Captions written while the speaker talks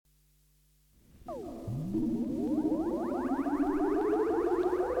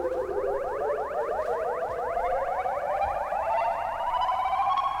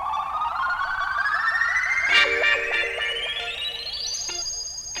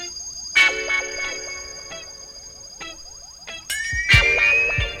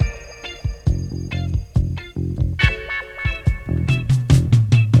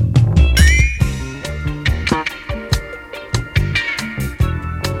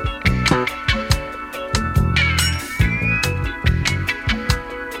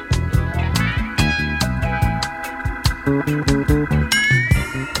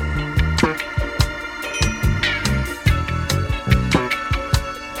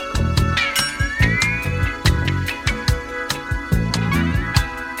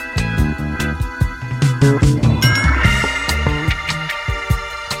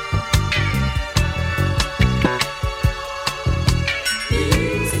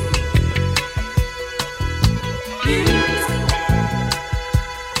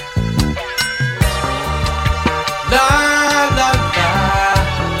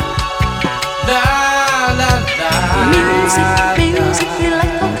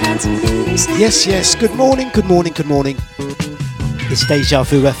Yes, good morning. It's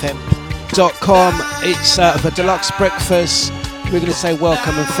dejavufm.com. It's the Dlux breakfast. We're going to say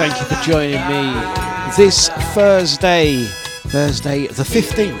welcome and thank you for joining me this Thursday the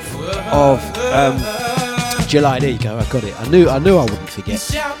 15th of July. There you go, I got it. I knew I wouldn't forget.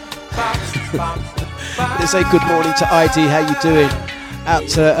 Let's say good morning to ID. How you doing? Out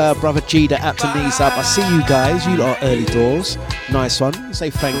to brother Gida, out to Knees Up. I see you guys. You lot are early doors. Nice one. Say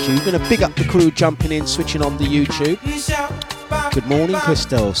thank you. We're going to big up the crew jumping in, switching on the YouTube. Good morning,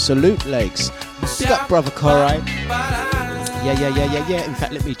 Christelle. Salute, legs. Big up brother Korai. Yeah. In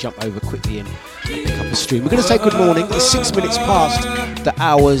fact, let me jump over quickly and pick up the stream. We're going to say good morning. It's 6 minutes past the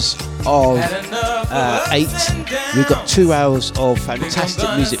hours of 8. We've got 2 hours of fantastic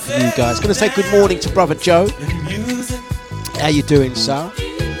music for you guys. Going to say good morning to brother Joe. How you doing, sir?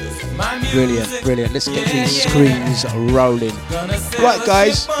 Brilliant. Let's get these screens rolling. Right,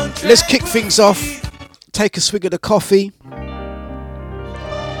 guys, let's kick things off. Take a swig of the coffee.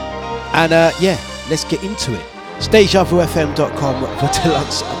 And let's get into it. It's dejavufm.com for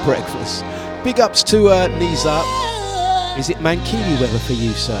Dlux breakfast. Big ups to Knees Up. Is it Mankini weather for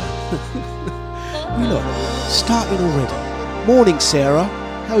you, sir? You lot, starting already. Morning, Sarah.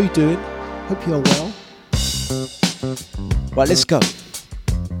 How are you doing? Hope you're well. Right, let's go.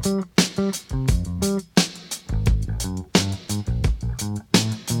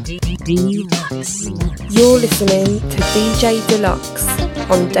 Dlux. You're listening to DJ Dlux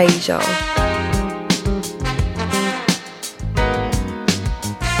on Deja.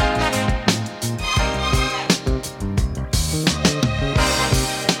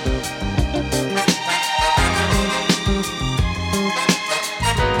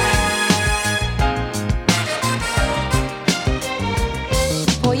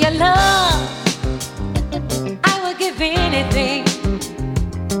 For your love, I would give anything.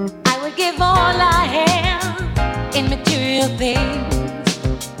 I would give all I have in material things.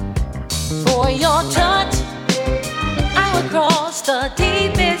 For your touch, I would cross the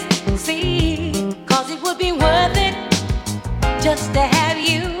deepest sea. 'Cause it would be worth it just to have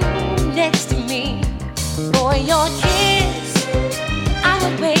you next to me. For your kiss, I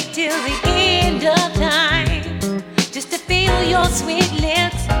would wait till the end of time just to feel your sweet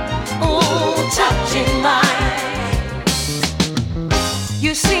lips, oh, touching mine.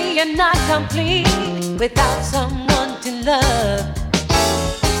 You see, you're not complete without someone to love.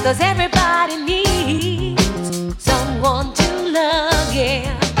 'Cause everybody needs someone to love,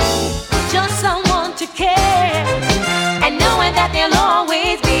 yeah. Just someone to care, and knowing that they'll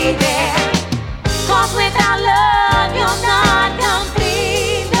always be there. 'Cause without love, you're not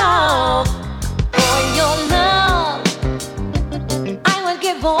complete, no. For your love, I would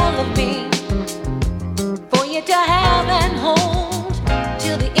give all of me. For you to have and hold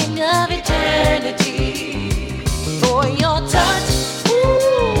till the end of eternity. For your touch,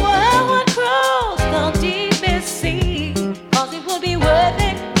 ooh, I would cross the deepest sea. 'Cause it would be worth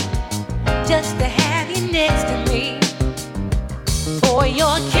it just to have you next to me. For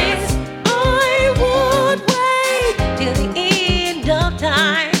your kiss, I would wait till the end of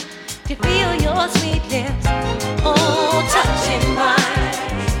time to feel your sweet lips, oh, touching mine.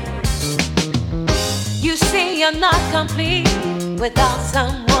 You say you're not complete without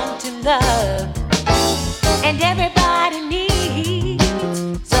someone to love. And everybody needs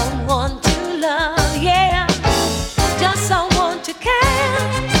someone to love, yeah. Just someone to care,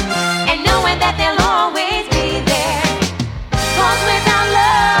 and knowing that they'll always be there. 'Cause without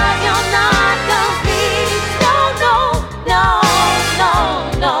love, you're not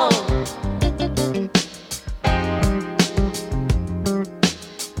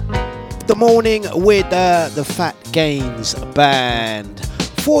morning with the Fat Gains Band.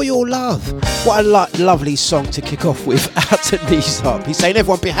 For Your Love. What a lovely song to kick off with. Out to Knees Up. He's saying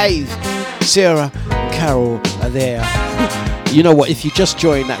everyone behave. Sarah, Carol are there. You know what, if you just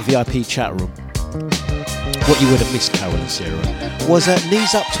joined that VIP chat room, what you would have missed, Carol and Sarah, was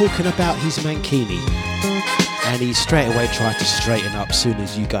Knees Up talking about his mankini. And he straight away tried to straighten up as soon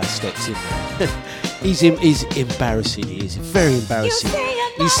as you guys stepped in there. He's embarrassing, he is. Very embarrassing.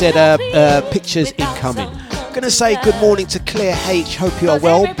 He said pictures incoming. Gonna say good morning to Claire H. Hope you are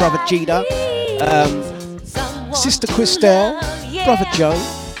well, brother Gina, sister Christelle, brother Joe.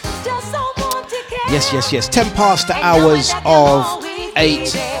 Yes. 10 past the hours of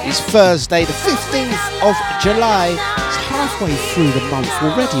 8. It's Thursday, the 15th of July. It's halfway through the month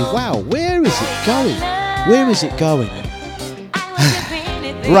already. Wow, where is it going? Where is it going?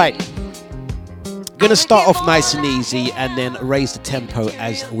 Right. Gonna start off nice and easy and then raise the tempo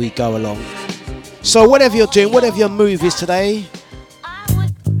as we go along. So whatever you're doing, whatever your move is today,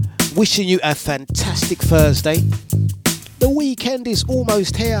 wishing you a fantastic Thursday. The weekend is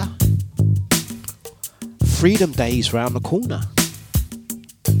almost here. Freedom Day is round the corner.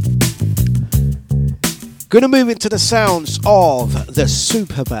 Gonna move into the sounds of the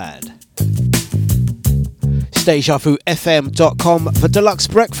Superbad. It's dejavufm.com for Dlux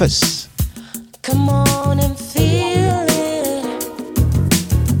Breakfast. Come on and feel it.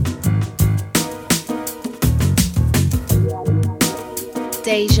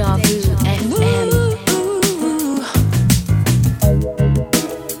 Deja Vu FM.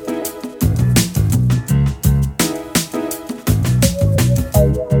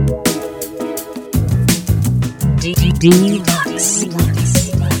 Dlux.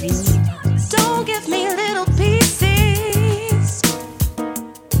 Don't give me little pieces,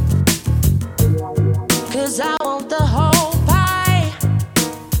 'cause I want the whole pie.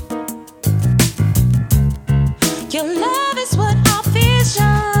 Your love is what I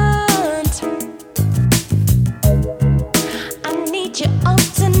visioned. I need you all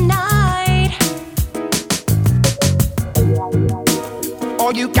tonight.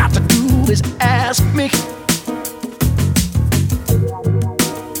 All you got to do is ask me.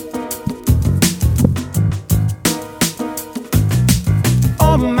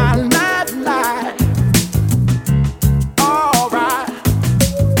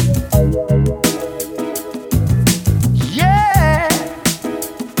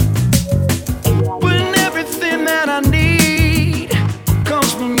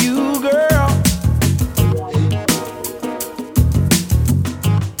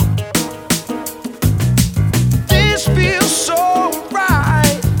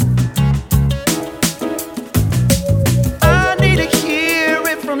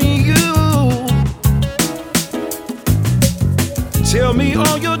 Tell me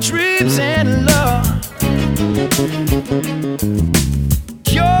all your dreams and love.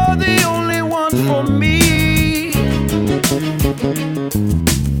 You're the only one for me.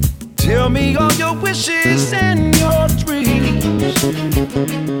 Tell me all your wishes and your dreams.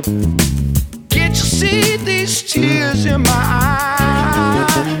 Can't you see these tears in my eyes?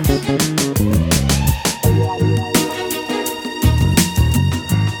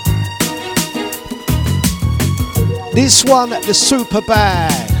 This one, the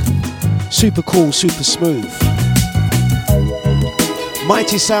Superbad. Super cool, super smooth.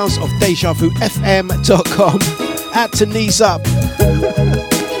 Mighty sounds of dejavufm.com. Out to Knees Up.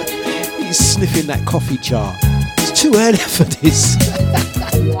 He's sniffing that coffee jar. It's too early for this.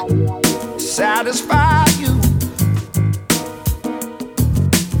 Satisfy you.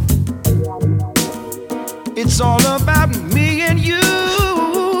 It's all about me and you.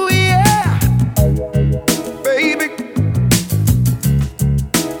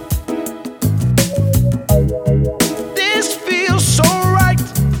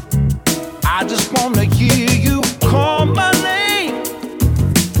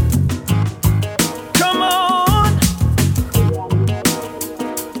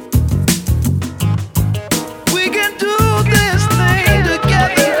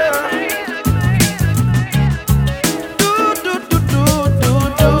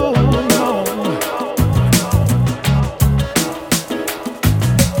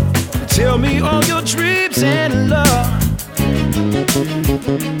 Tell me all your dreams and love.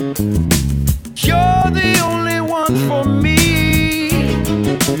 You're the only one for me.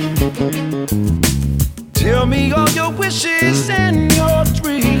 Tell me all your wishes and your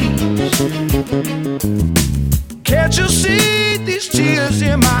dreams. Can't you see these tears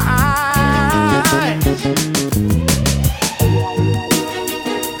in my eyes?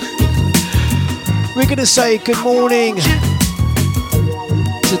 We're going to say good morning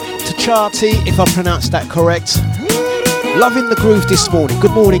to Charty, if I pronounced that correct. Loving the groove this morning.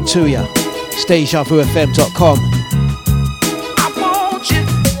 Good morning to you. dejavufm.com.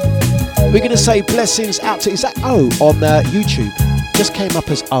 We're going to say blessings out to, is that O on YouTube? Just came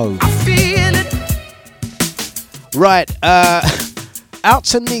up as O. I feel it. Right, out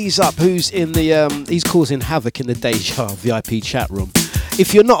to Knees Up, who's in the, he's causing havoc in the Deja VIP chat room.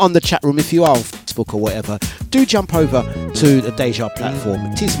 If you're not on the chat room, if you are on Facebook or whatever, do jump over to the Deja platform.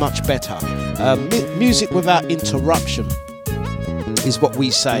 It is much better. Music without interruption is what we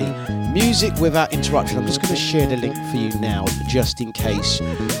say. Music without interruption. I'm just going to share the link for you now, just in case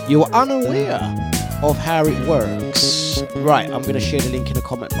you're unaware of how it works. Right, I'm going to share the link in the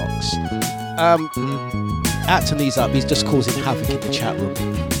comment box. Out to Knees Up, he's just causing havoc in the chat room.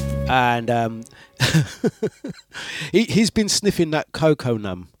 And he's been sniffing that cocoa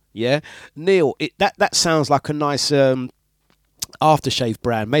num. Yeah, Neil, that sounds like a nice aftershave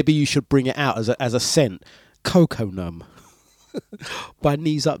brand. Maybe you should bring it out as a scent. Cocoa num by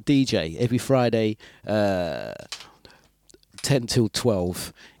Knees Up DJ every Friday. 10 till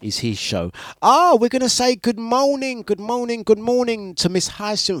 12 is his show. We're going to say good morning to Miss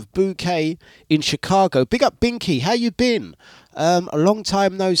Hyacinth Bouquet in Chicago. Big up Binky, how you been? A long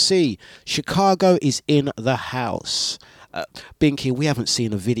time no see. Chicago is in the house. Binky, we haven't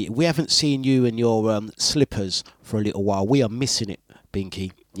seen a video. We haven't seen you in your slippers for a little while. We are missing it,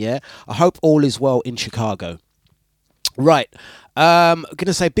 Binky. Yeah, I hope all is well in Chicago. Right, I'm going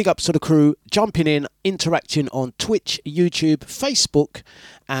to say big ups to the crew, jumping in, interacting on Twitch, YouTube, Facebook,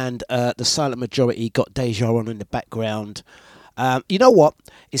 and the silent majority got Deja on in the background. You know what?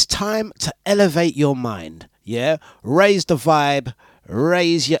 It's time to elevate your mind, yeah? Raise the vibe,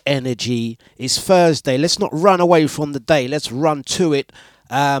 raise your energy. It's Thursday. Let's not run away from the day. Let's run to it.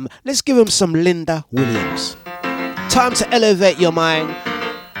 Let's give them some Linda Williams. Time to elevate your mind.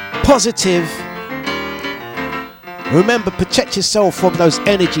 Positive. Remember, protect yourself from those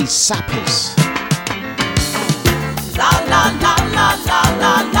energy sappers. La la la la la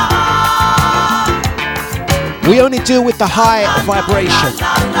la la. We only deal with the high vibration.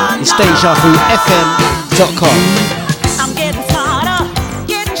 It's dejavufm.com. I'm getting smarter,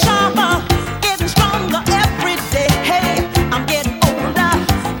 getting sharper, getting stronger every day. Hey, I'm getting older,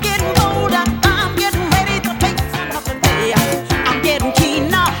 getting bolder. I'm getting ready to face another day. I'm getting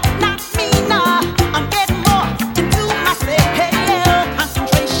keener, not meaner. I'm getting more into myself. Hey,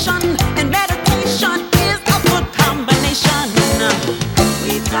 concentration and meditation is a good combination.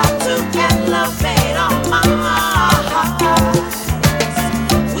 We've got to elevate our minds.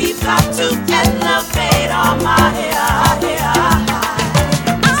 We've got to elevate our minds.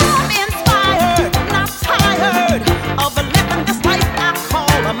 I'm inspired, not tired of living this life I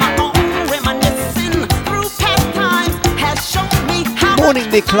call my own. Reminiscing through past times has shown me how. Morning,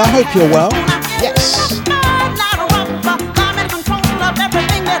 Nicola. Hope you're well. Yes. I'm in control of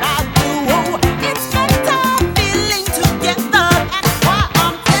everything that I do. It's better feeling together. That's why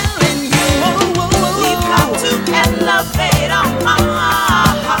I'm telling you. We've got to elevate our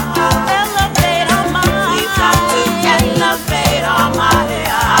minds. Elevate our minds. We've got to elevate our minds.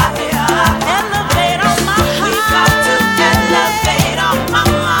 Elevate our minds. We've got to elevate our minds. Elevate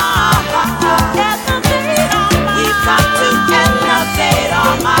our minds. We've got to elevate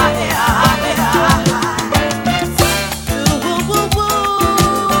our minds.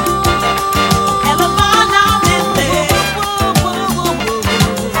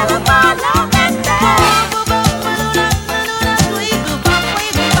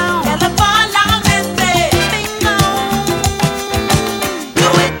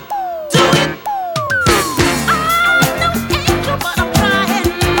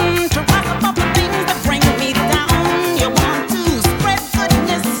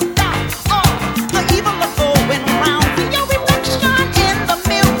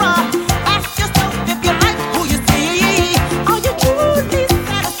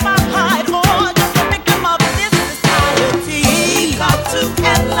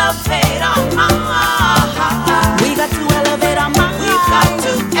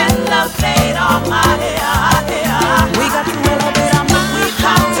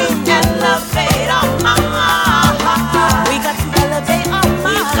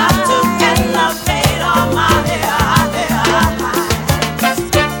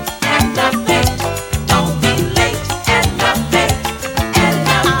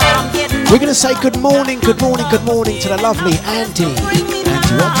 We're going to say good morning to the lovely Andy. Andy,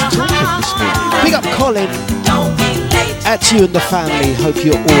 what's talking this morning? Big up Colin. At you and the family. Hope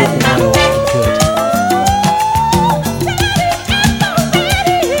you're all well and good.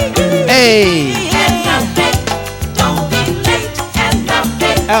 Hey.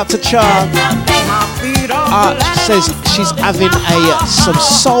 Out to Char. She says she's having some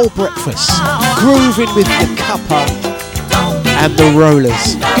soul breakfast, grooving with the cuppa and the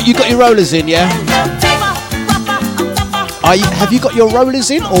rollers. You got your rollers in, yeah? Have you got your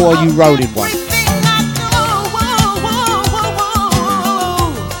rollers in, or are you rolling one?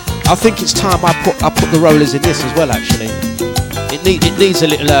 I think it's time I put the rollers in this as well. Actually, it needs a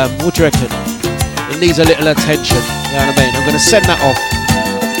little. What do you reckon? It needs a little attention. You know what I mean? I'm going to send that off.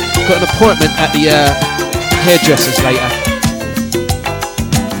 Got an appointment at the hairdressers later.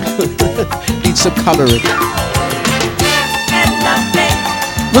 Need some colouring.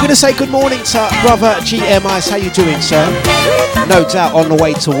 We're going to say good morning to brother GMIs. How you doing, sir? No doubt on the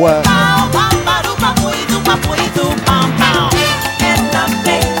way to work.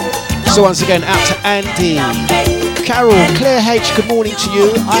 So once again, out to Andy, Carol, Claire H, good morning to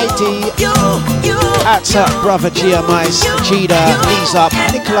you. ID, out to brother GMIs, Gina, knees up,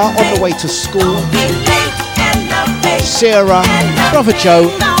 Nicola on the way to school, Sarah, brother Joe,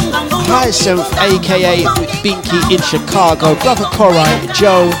 Hyacinth, aka Binky in Chicago, brother Corai,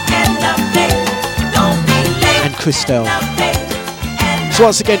 Joe, and Christelle. So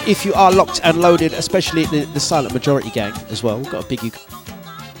once again, if you are locked and loaded, especially the Silent Majority gang as well, we've got a biggie.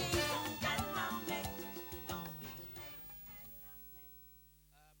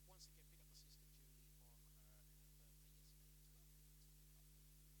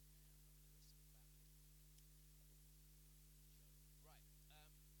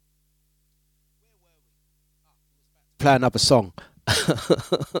 Play another song.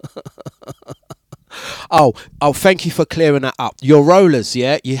 Oh, thank you for clearing that up. Your rollers,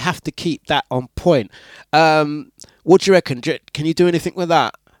 yeah, you have to keep that on point. What do you reckon? Can you do anything with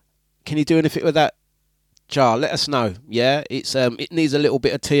that? Can you do anything with that, Jar? Let us know. Yeah, it needs a little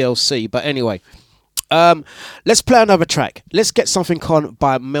bit of TLC, but anyway, let's play another track. Let's get something on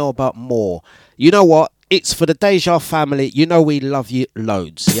by Melba Moore. You know what? It's for the Deja family. You know we love you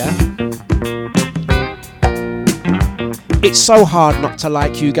loads. Yeah. It's so hard not to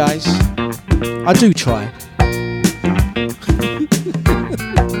like you guys. I do try.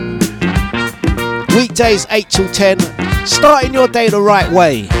 Weekdays 8 till 10. Starting your day the right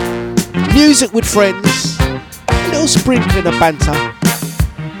way. Music with friends. A little sprinkling of banter.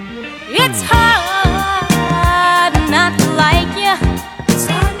 It's hard not to like you. It's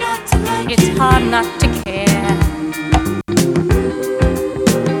hard not to like you. It's hard not to care.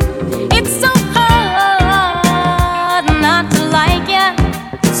 It's so hard not to like you.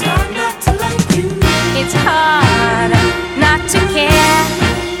 It's hard not to like you. It's hard not to care.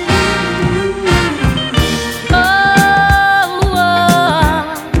 Oh,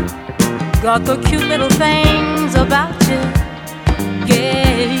 got the cute little things about you.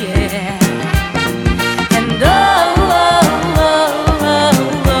 Yeah. And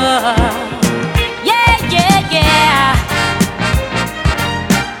yeah.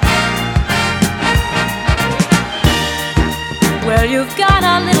 Well, you've got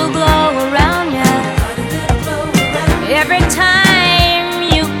a little glow around you. Every time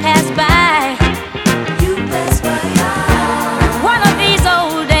you pass by. One of these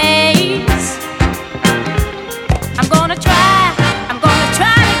old days, I'm gonna try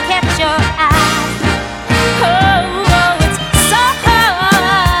to catch your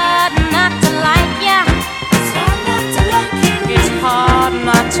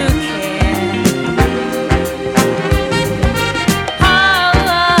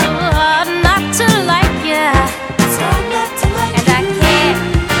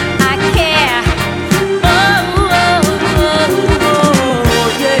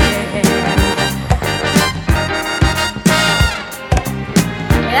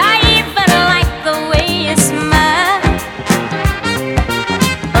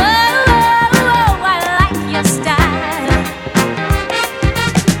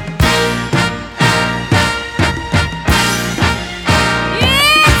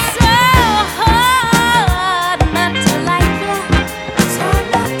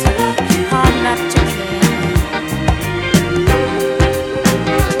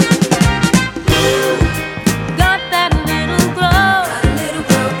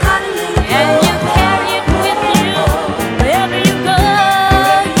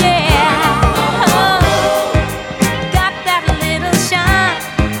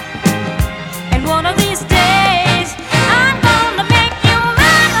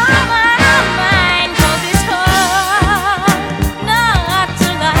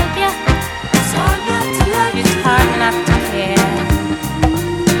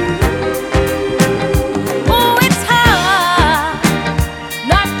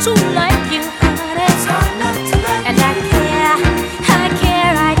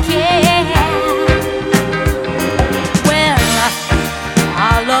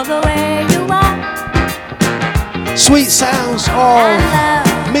sweet sounds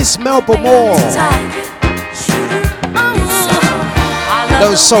of Miss Melba Moore.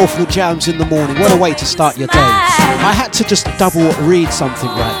 Those soulful jams in the morning. What a way to start your day. I had to just double read something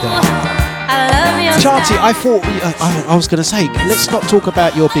right there. Chanty, I thought I was going to say, let's not talk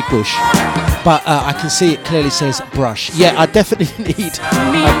about your big bush. But I can see it clearly says brush. Yeah, I definitely need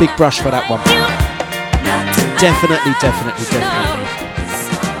a big brush for that one. Definitely.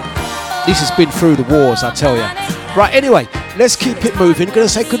 This has been through the wars, I tell you. Right, anyway, let's keep it moving. Going to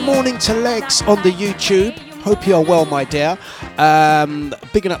say good morning to Legs on the YouTube. Hope you are well, my dear.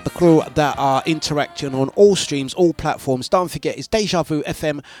 Bigging up the crew that are interacting on all streams, all platforms. Don't forget, it's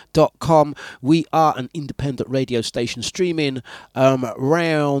dejavufm.com. We are an independent radio station streaming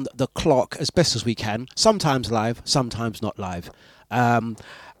round the clock as best as we can. Sometimes live, sometimes not live.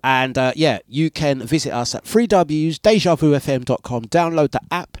 You can visit us at 3Ws, dejavufm.com. Download the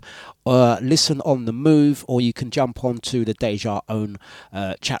app, listen on the move, or you can jump onto the Deja own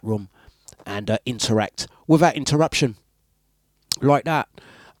chat room and interact without interruption, like that.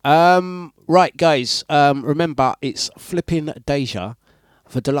 Right, guys, remember, it's Flipping Deja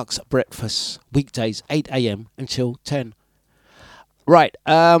for Dlux breakfast, weekdays, 8 a.m. until 10. Right,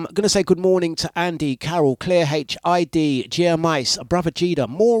 I'm going to say good morning to Andy, Carol, Claire H, ID, GMIce, Brother Jida,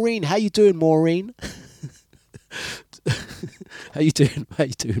 Maureen. How you doing, Maureen? How you doing,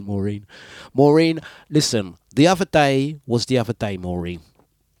 Maureen? Maureen, listen, the other day was the other day, Maureen.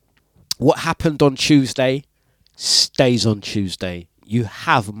 What happened on Tuesday stays on Tuesday. You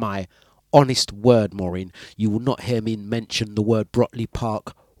have my honest word, Maureen. You will not hear me mention the word Brotley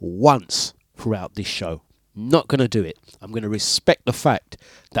Park once throughout this show. Not going to do it. I'm going to respect the fact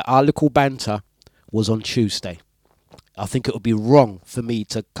that our little banter was on Tuesday. I think it would be wrong for me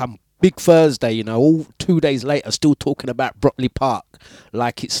to come big Thursday, all 2 days later, still talking about Brotley Park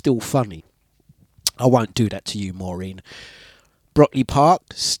like it's still funny. I won't do that to you, Maureen. Brotley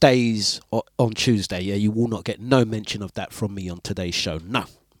Park stays on Tuesday. Yeah, you will not get no mention of that from me on today's show. No,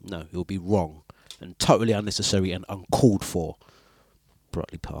 it will be wrong and totally unnecessary and uncalled for.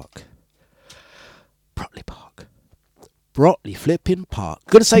 Brotley Park. Brotley flipping Park.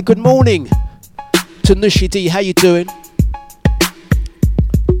 Gonna say good morning to Nushi D. How you doing?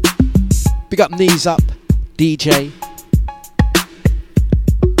 Big up, knees up, DJ.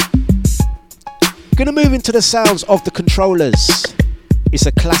 Gonna move into the sounds of the Controllers. It's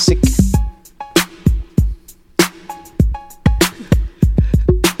a classic.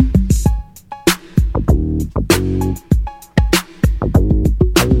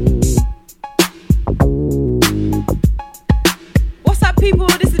 What's up, people?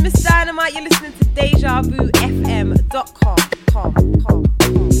 This is Mr. Dynamite. You're listening to dejavufm.com.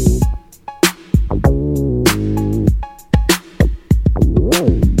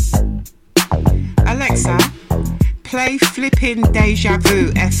 Alexa, play Flippin' Deja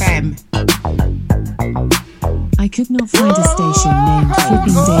Vu FM. I could not find a station named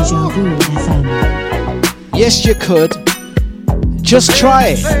Flippin' Deja Vu FM. Yes, you could. Just try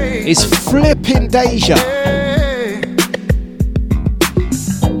it. It's Flippin' Deja.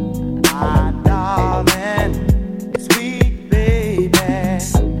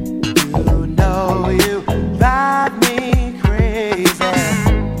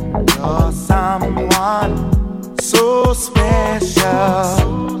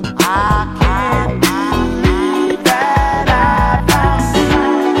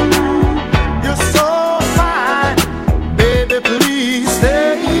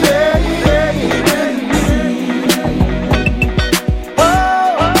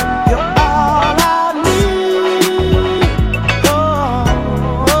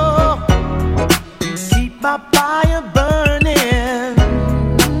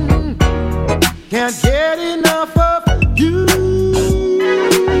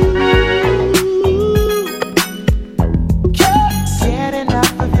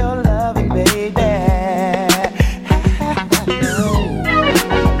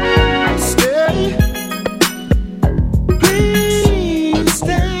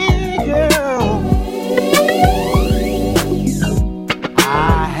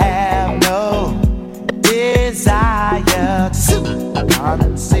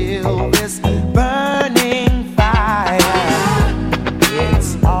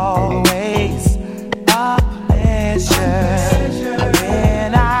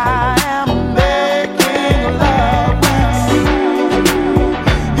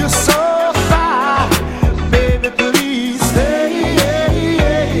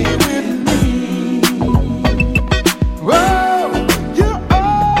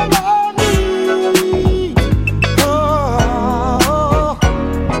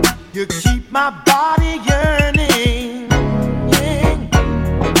 You keep my body yearning.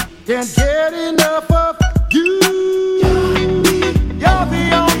 Can't get enough of you. You're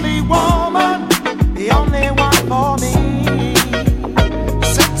the only woman, the only one for me.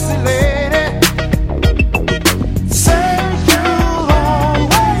 Sexy lady, say you'll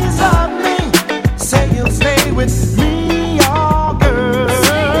always love me. Say you'll stay with me, oh girl.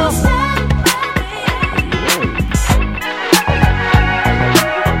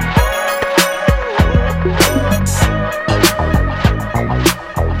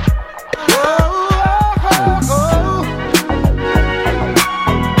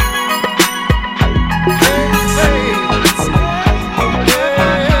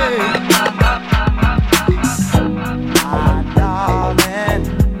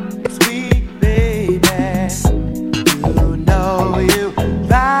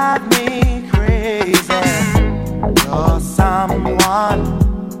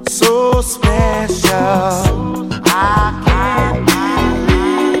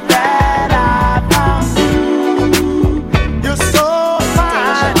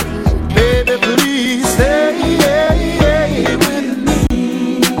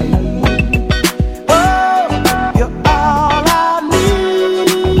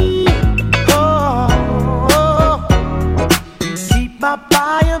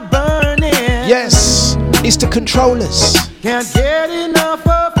 Controllers. Can't get enough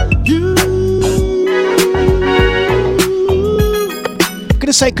of you.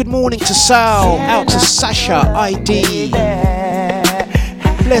 Gonna say good morning to Sal, out to Sasha, ID.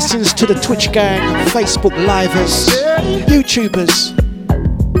 Blessings to the Twitch gang, Facebook livers, YouTubers.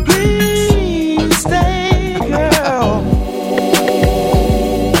 Please stay, girl.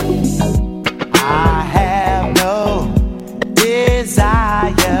 I have no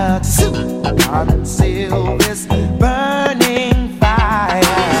desire to conceal this burning fire.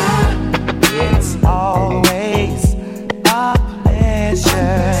 It's always a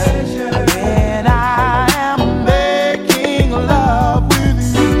pleasure when I am making love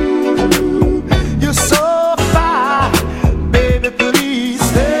with you. You're so fine, baby, please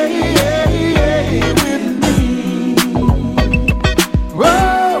stay with me.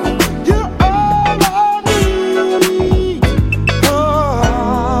 Whoa, you're all I need.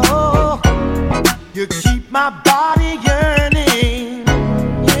 Oh, you keep my body yearning.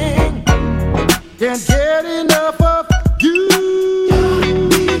 Can't get enough of you.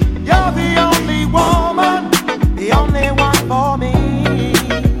 You're the only woman, the only one for me.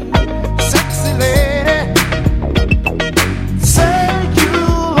 Sexy lady, say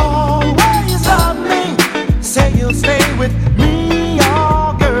you'll always love me. Say you'll stay with me,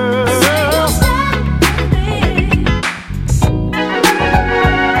 oh girl.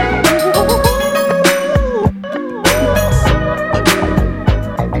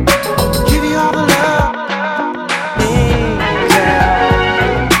 Give you all the love, please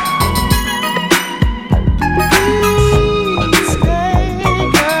stay,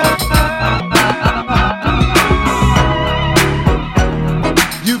 girl.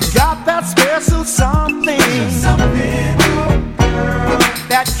 You've got that special something, girl,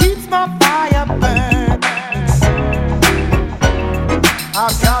 that keeps my fire burning.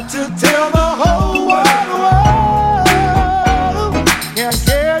 I've got to tell the whole world, can't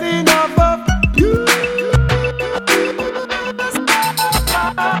get enough of you.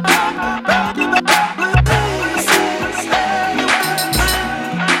 Please stay with me.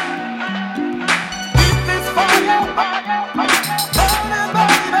 Keep this fire burning, baby.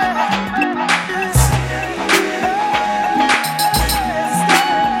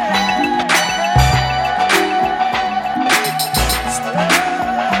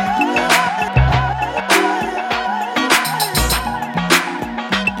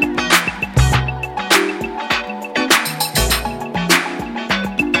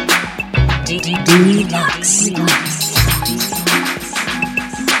 Dlux.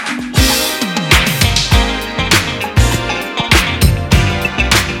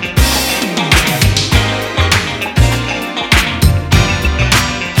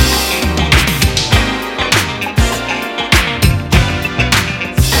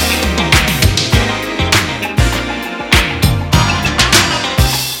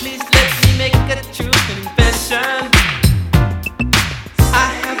 Please let me make a true confession. I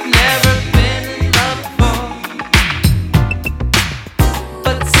have never been in love before,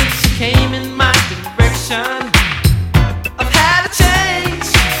 but since you came in my direction, I've had a change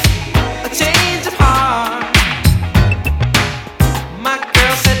of heart. My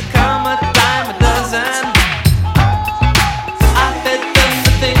girl said, "Come a dime a dozen." I fed them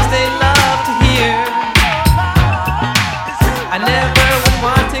the things they love to hear. I never was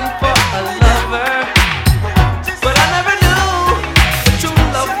wanting for a lover, but I never knew what true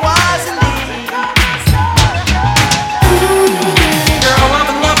love was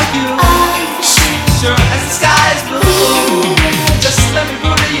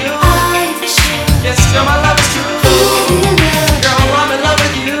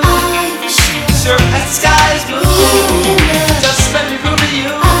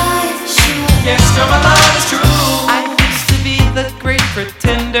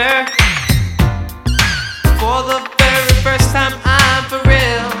pretender. For the very first time, I'm for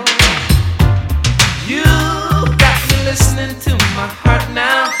real. You got me listening to my heart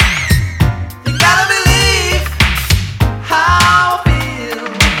now. You gotta believe how I feel.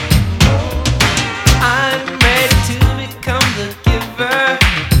 I'm ready to become the giver.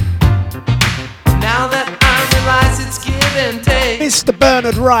 Now that I realize it's give and take. Mr.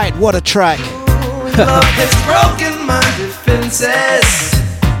 Bernard Wright, what a track. Love has broken my defenses.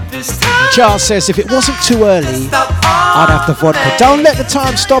 This time Charles says if it wasn't too early, I'd have the vodka. Don't let the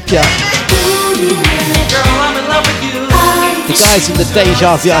time stop you. girl, I'm in love with you. The guys in the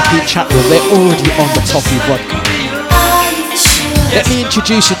Deja VIP chat room, they're already on the toffee vodka. Let me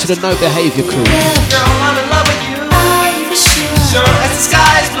introduce you to the No Behaviour crew. Girl, I'm in love with you. Sure as the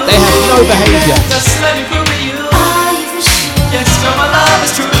sky's blue. They have no behaviour. Just let me prove to you. Yes, girl, my love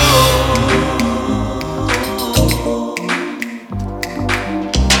is true.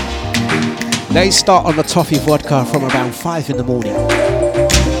 They start on the toffee vodka from around 5 in the morning.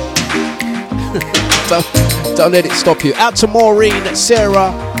 Don't let it stop you. Out to Maureen,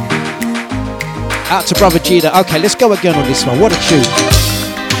 Sarah. Out to Brother Gina. Okay, let's go again on this one. What a tune.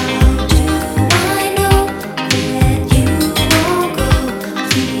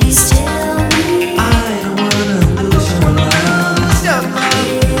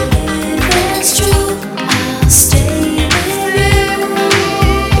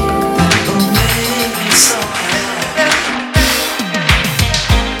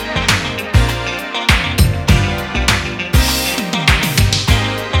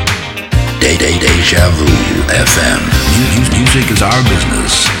 Deja-vu FM. Music is our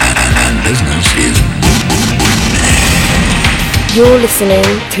business, and business is boom, boom, boom. You're listening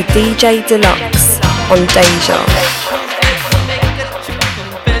to DJ Dlux on Deja.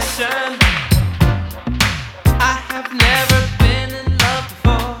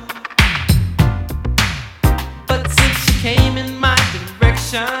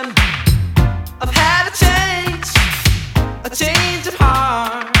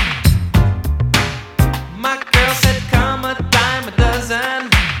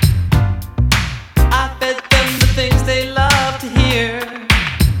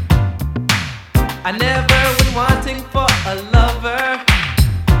 I never went wanting for a lover,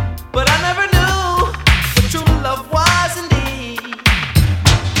 but I never knew what true love was indeed.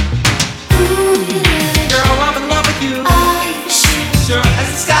 Girl, I'm in love with you. Sure as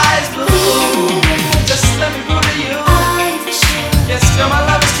the sky is blue. Just let me prove to you. Yes, girl, my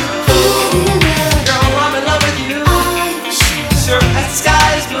love is true. Girl, I'm in love with you. Sure as the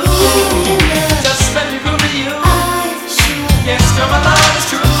sky is blue. Just let me prove to you. Yes, girl, my love is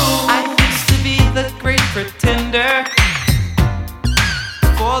true. The great pretender.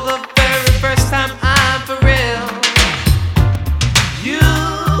 For the very first time, I'm for real. You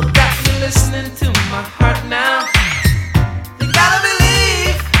got me listening to my heart now. You gotta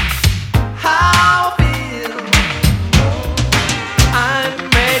believe how I feel. I'm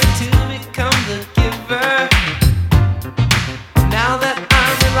ready to become the giver. Now that I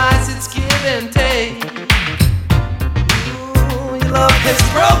realize it's give and take. Ooh, your love has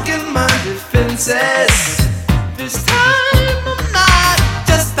broken my defenses. This time I'm not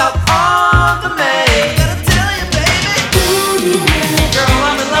just out on the main. Gotta tell you, baby, girl,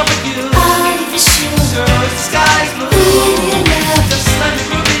 I'm in love with you. Sure as the sky's blue. Just let me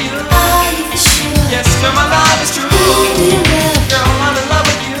prove to you. Yes, girl, my love is true. Girl, I'm in love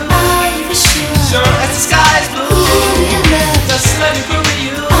with you. Sure as the sky's blue. Just let me prove to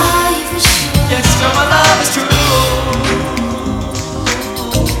you. Yes, girl, my love is true.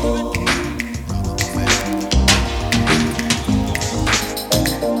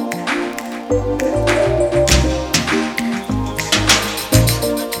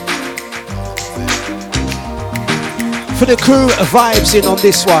 For the crew, vibes in on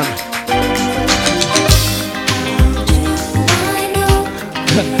this one.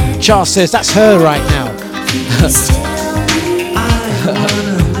 Charles says that's her right now.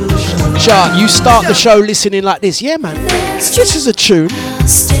 Chart, you start the show listening like this. Yeah, man, this is a tune.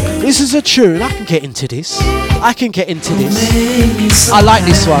 This is a tune. I can get into this. I can get into this. I like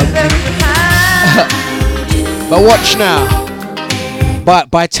this one. But watch now.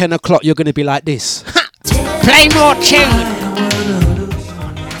 By 10 o'clock, you're going to be like this. Play more tune.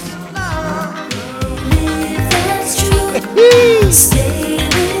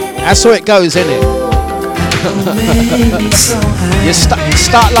 That's how it goes, isn't it? You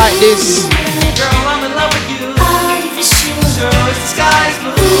start like this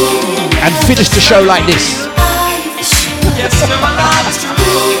and finish the show like this.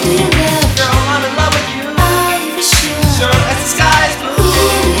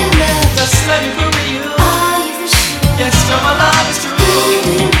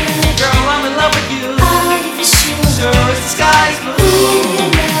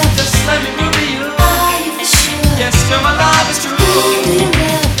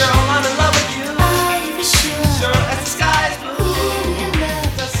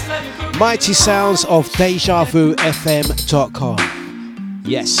 Mighty sounds of dejavufm.com.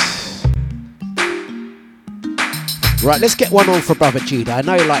 Yes. Right, let's get one on for Brother Judah. I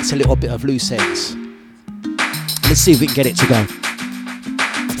know he likes a little bit of loose ends. Let's see if we can get it to go.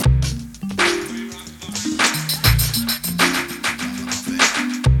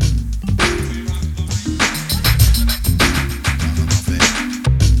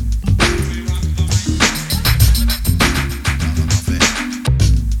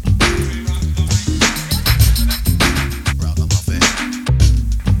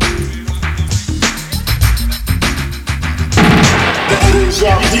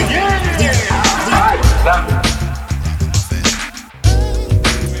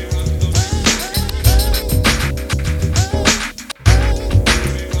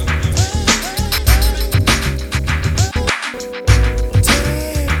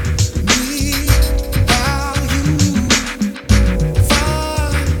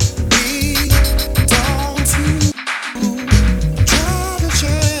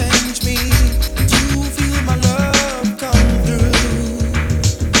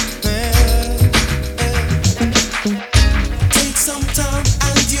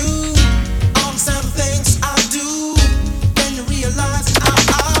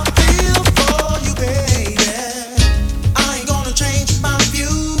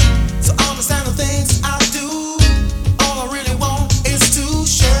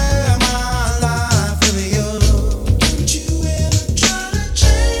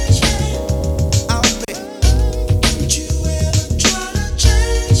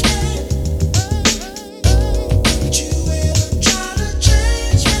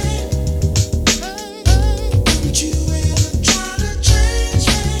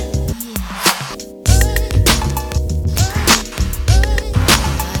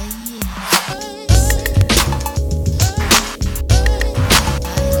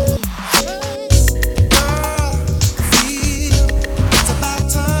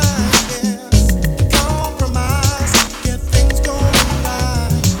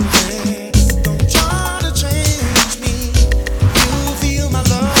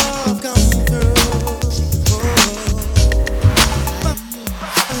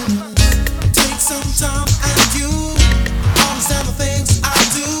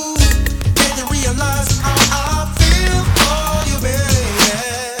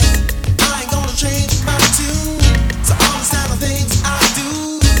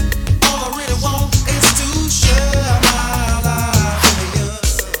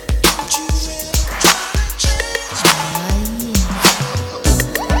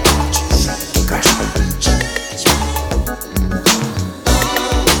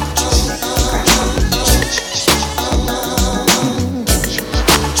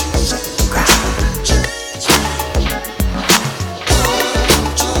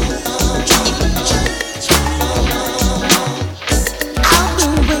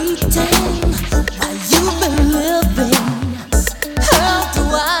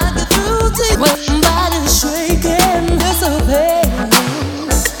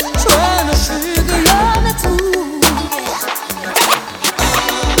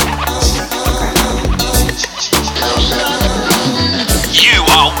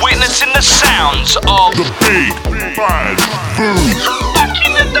 sounds of the Big Bad Boom. Back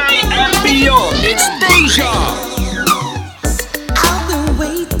in the day and beyond, it's Deja. I've been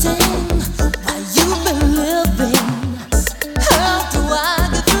waiting while you've been living. How do I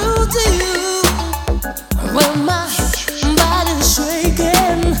get through to you when my body's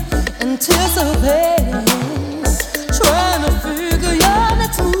shaking and tears of pain, trying to figure your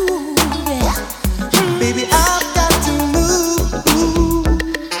next move? Baby, I've got to move,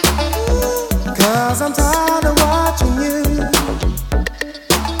 'cause I'm tired of watching you,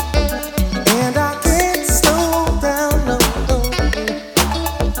 and I can't slow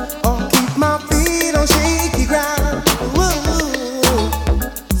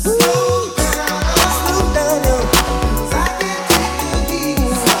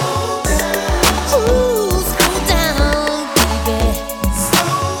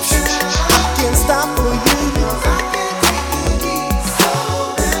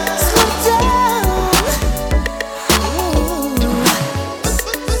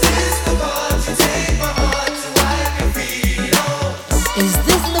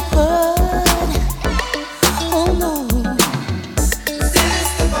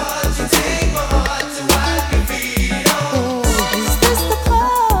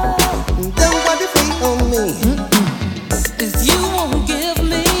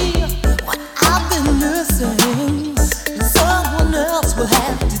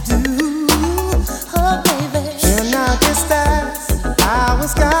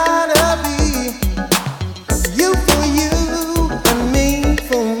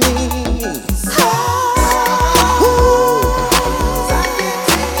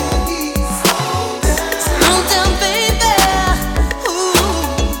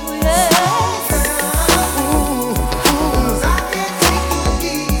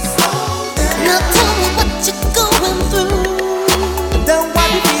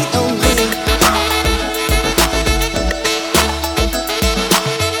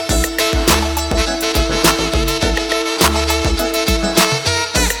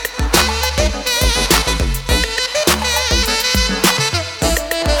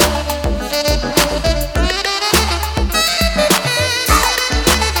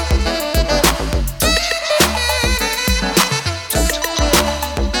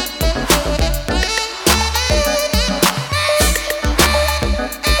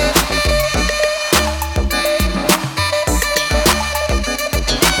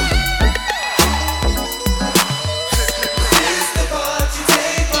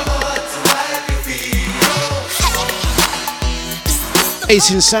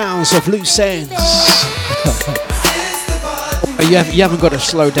Amazing sounds of loose ends. You haven't got to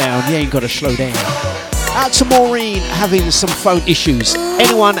slow down. You ain't got to slow down. Out to Maureen having some phone issues.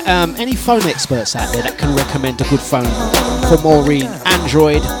 Anyone, any phone experts out there that can recommend a good phone for Maureen?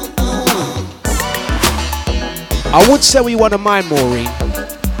 Android. I would sell you one of mine, Maureen.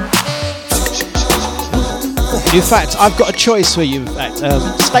 In fact, I've got a choice for you. In fact,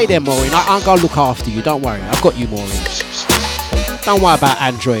 stay there, Maureen. I'm gonna look after you. Don't worry. I've got you, Maureen. Don't worry about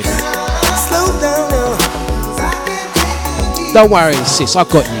Android. Don't worry, sis. I've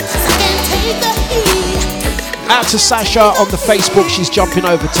got you. Out to Sasha on the Facebook. She's jumping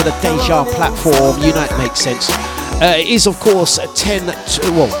over to the Deja platform. You know it makes sense. It is, of course,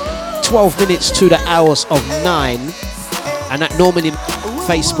 12 minutes to the hours of 9. And that normally the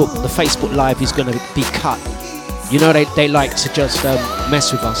Facebook Live is going to be cut. You know, they like to just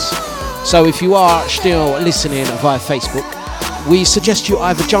mess with us. So if you are still listening via Facebook, we suggest you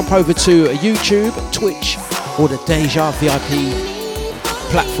either jump over to YouTube, Twitch, or the Deja VIP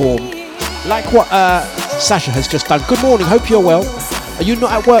platform. Like what Sasha has just done. Good morning, hope you're well. Are you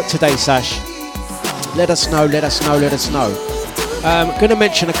not at work today, Sash? Let us know. I'm going to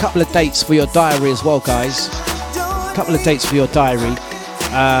mention a couple of dates for your diary as well, guys. A couple of dates for your diary.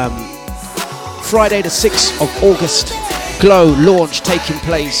 Friday the 6th of August, Glow launch taking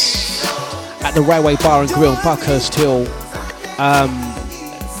place at the Railway Bar and Grill, Buckhurst Hill.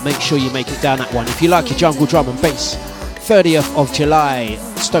 Make sure you make it down that one. If you like your jungle drum and bass, 30th of July,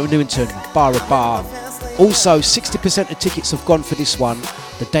 Stoke Newington, Bar of Bar. Also, 60% of tickets have gone for this one,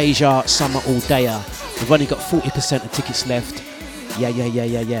 the Deja Summer All Dayer. We've only got 40% of tickets left. Yeah.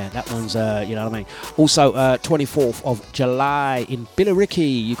 That one's, you know what I mean. Also, 24th of July in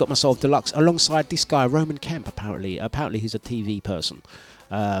Billericay, you got myself Dlux alongside this guy, Roman Kemp, apparently. Apparently he's a TV person.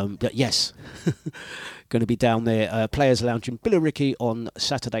 But yes, going to be down there. Players Lounge in Billericay on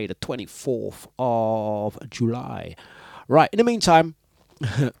Saturday, the 24th of July. Right, in the meantime,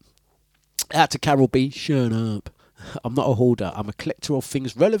 out to Carol B. Shut up. I'm not a hoarder. I'm a collector of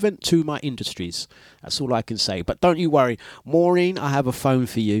things relevant to my industries. That's all I can say. But don't you worry. Maureen, I have a phone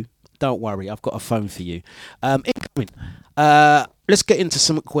for you. Don't worry. I've got a phone for you. Incoming. Let's get into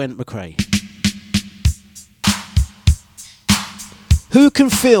some Gwen McRae. Who can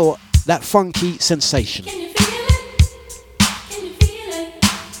feel that funky sensation? Can you feel it? Can you feel it?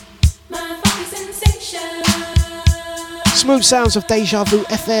 My funky sensation. Smooth sounds of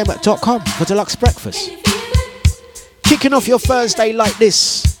dejavufm.com for Dlux Breakfast. Kicking off your Thursday like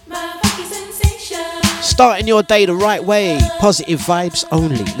this. Starting your day the right way. Positive vibes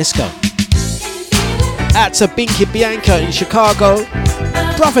only. Let's go. Out to Binky Bianca in Chicago.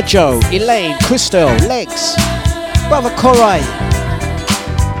 Brother Joe, Elaine, Crystal, Legs. Brother Korai.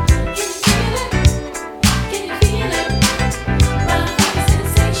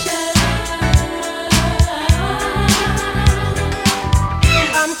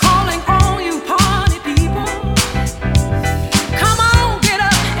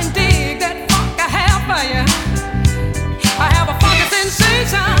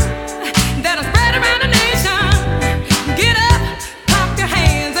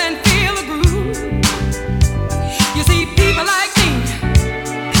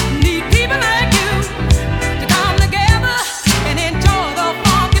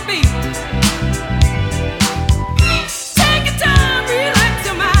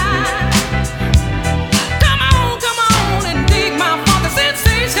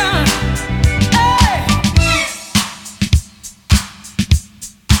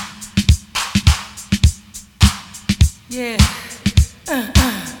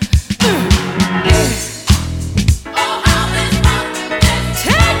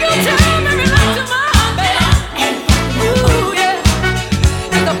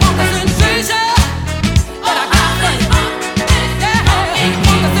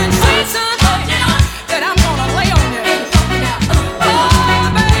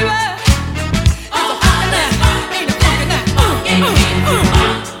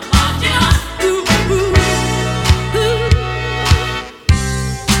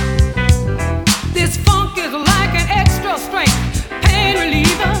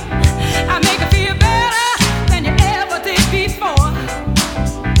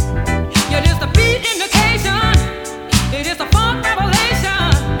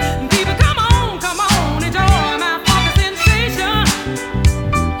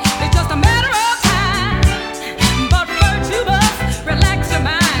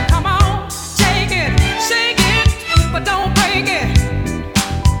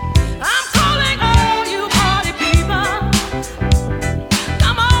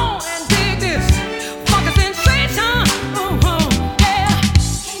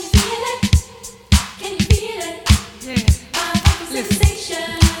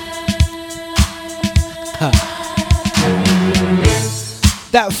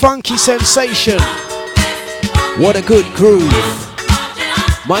 That funky sensation. What a good groove.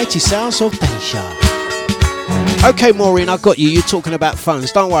 Mighty sounds of Deja. Okay, Maureen, I got you. You're talking about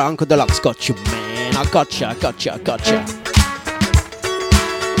phones. Don't worry, Uncle Dlux got you, man. I got you.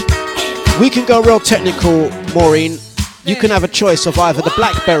 We can go real technical, Maureen. You can have a choice of either the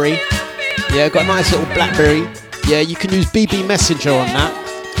BlackBerry. Yeah, got a nice little BlackBerry. Yeah, you can use BB Messenger on that.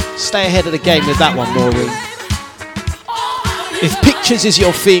 Stay ahead of the game with that one, Maureen. If pictures is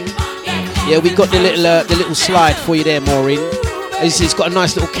your thing, yeah, we got the little slide for you there, Maureen. It's got a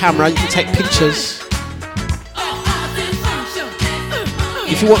nice little camera. You can take pictures.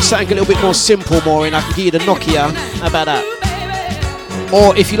 If you want something a little bit more simple, Maureen, I can give you the Nokia. How about that?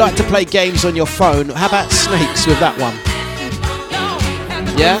 Or if you like to play games on your phone, how about Snakes with that one?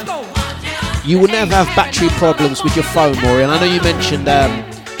 Yeah? You will never have battery problems with your phone, Maureen. I know you mentioned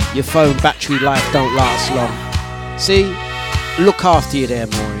your phone battery life don't last long. See? Look after you there,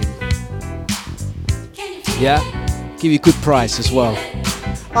 Maureen. Yeah? Give you a good price as well.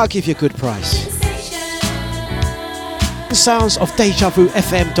 I'll give you a good price. The sounds of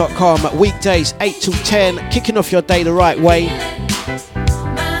dejavufm.com, weekdays 8 till 10, kicking off your day the right way.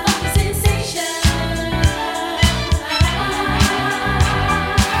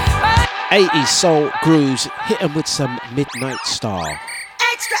 80s soul grooves, hit 'em with some Midnight Star.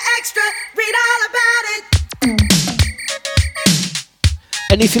 Extra, extra, read all about it.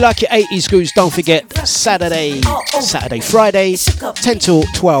 And if you like your 80s grooves, don't forget Saturday, Friday, 10 till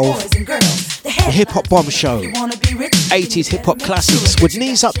 12, the Hip Hop Bomb Show. 80s hip hop classics with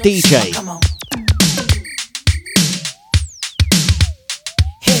Knees Up DJ.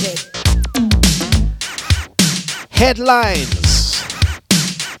 Headlines.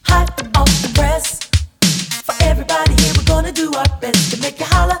 Hot off the press. For everybody here, we're gonna do our best to make you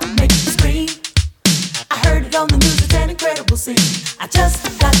holler, make you scream. I heard it on the news, it's an incredible scene. I just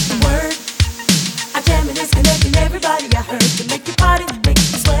got the word. Our jamming is connecting everybody. I heard to make you party, make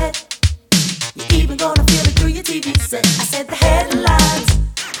you sweat. You're even gonna feel it through your TV set. I said the headlines.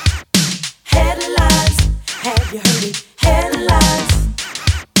 Headlines. Have you heard it? Headlines.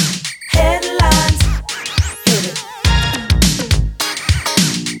 Headlines. Hit it.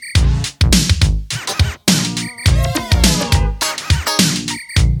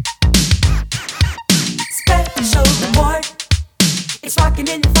 Special reward. It's rocking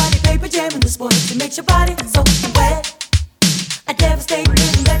in your funny paper jam in the sports. It makes your body so wet. A devastating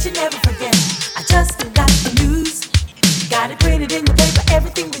rhythm that you never forget. I just got the news. Got it printed in the paper,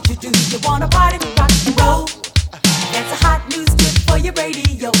 everything that you do. You wanna party, rock and roll. That's a hot news tip for your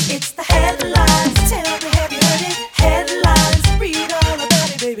radio. It's the headlines. Tell me, have you heard it? Headlines. Read all about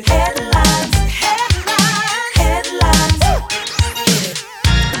it, baby. Headlines. Headlines. Headlines. Hit it.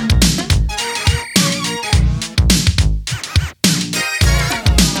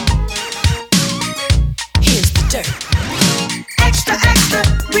 Here's the dirt. Extra, extra,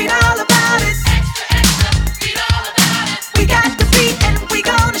 read all about it. Extra, extra, read all about it. We got the beat and we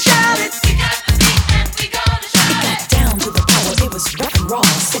gonna shout it. We got the beat and we gonna shout it. It got down to the power, it was rock and roll.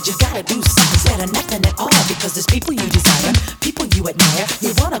 Said you gotta do something better, nothing at all. Because there's people you desire, people you admire.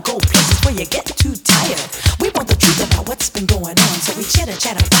 You wanna go places where you get too tired. We want the truth about what's been going on. So we chitter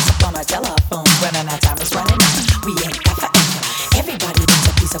chat and gossip on our telephone. When our time is running out, we ain't got forever. Everybody needs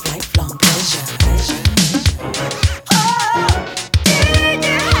a piece of lifelong pleasure.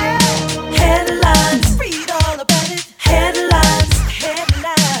 Headlines, read all about it. Headlines,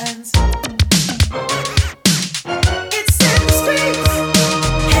 headlines. It's in the streets.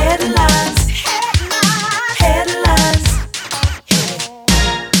 Headlines, headlines, headlines.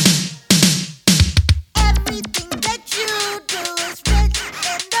 Everything that you do is written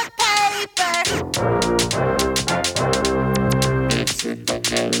in the paper.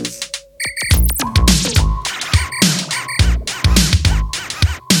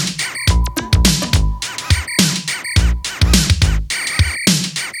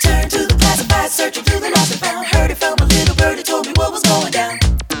 Turn to the classified, searching through the lost and found. Heard it from a little bird that told me what was going down.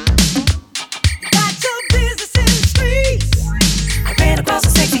 Got your business in the streets. I ran across a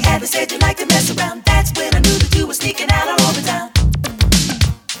sexy ad that said you like to mess around. That's when I knew that you were sneaking out all over town.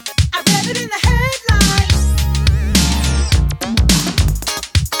 I read it in the headlines.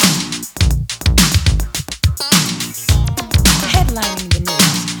 Headlining the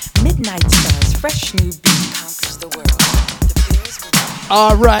news. Midnight Stars, fresh new beat conquers the world.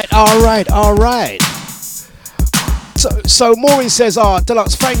 All right. So Maureen says,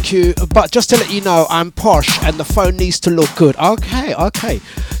 Dlux, thank you, but just to let you know, I'm posh and the phone needs to look good. Okay.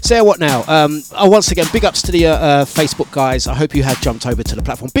 So Say what now? Once again, big ups to the Facebook guys. I hope you have jumped over to the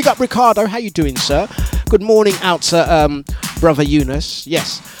platform. Big up Ricardo. How you doing, sir? Good morning out to brother Eunice.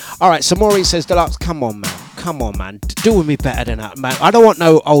 Yes. All right. So Maureen says, Dlux, come on, man. Come on, man. Do with me better than that, man. I don't want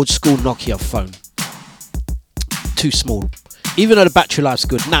no old school Nokia phone. Too small. Even though the battery life's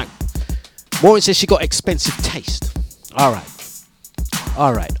good. Nah. Maureen says she got expensive taste. All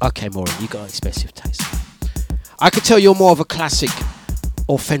right. Okay, Maureen, you got expensive taste. I could tell you're more of a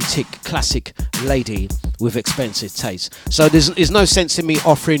authentic classic lady with expensive taste. So there's no sense in me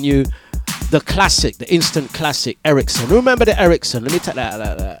offering you the classic, the instant classic Ericsson. Remember the Ericsson? Let me take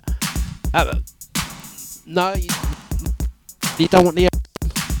that. No, you don't want the Ericsson?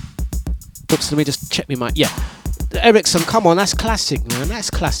 Oops, let me just check my mic. Yeah, the Ericsson. Come on, that's classic, man. That's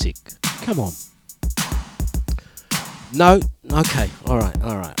classic. Come on. No, okay, all right.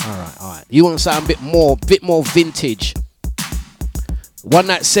 You want something a bit more vintage? One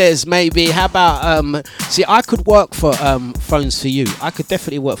that says maybe, how about, see, I could work for Phones for You. I could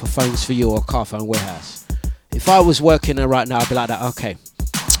definitely work for Phones for You or Car Phone Warehouse. If I was working there right now, I'd be like that, okay.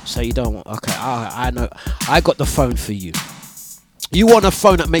 So you don't want, okay, I know. I got the phone for you. You want a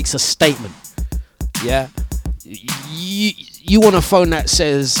phone that makes a statement, yeah? You want a phone that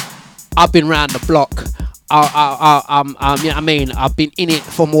says, I've been round the block. I've been in it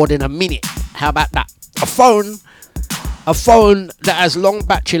for more than a minute. How about that? A phone that has long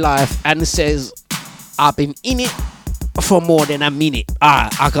battery life and says, I've been in it for more than a minute.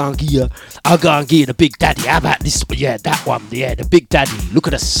 I can't give you the Big Daddy. How about this? Yeah, that one. Yeah, the Big Daddy. Look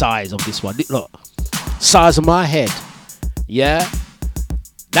at the size of this one. Look, size of my head. Yeah,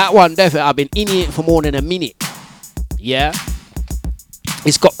 that one definitely. I've been in it for more than a minute. Yeah,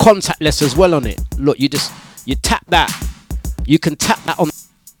 it's got contactless as well on it. Look, you tap that. You can tap that on the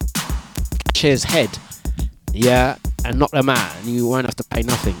chair's head. Yeah, and knock them out, and you won't have to pay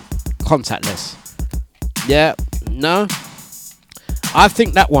nothing. Contactless. Yeah, no. I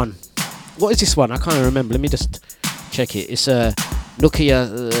think that one. What is this one? I can't remember. Let me just check it. It's a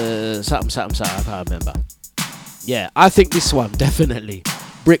Nokia something. I can't remember. Yeah, I think this one definitely.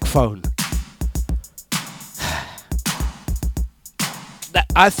 Brick phone.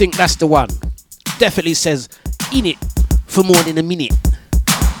 I think that's the one. Definitely says in it for more than a minute.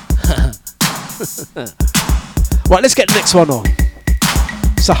 Right, let's get the next one on.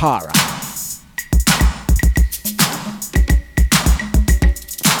 Sahara.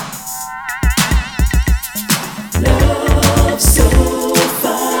 Love so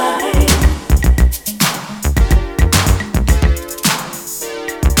fine.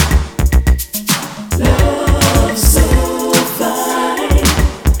 Love so fine.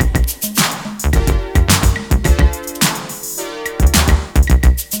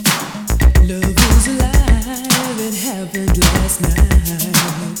 Love is alive, it happened last night.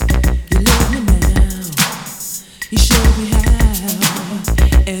 You love me now, you showed me how,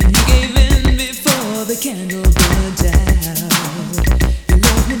 and you gave in before the candle burned out. You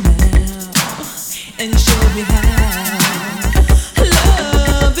love me now, and you showed me how.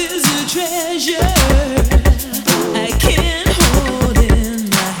 Love is a treasure I can't hold in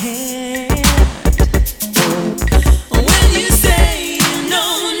my hand. When you say no,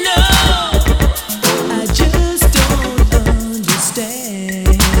 I just don't understand.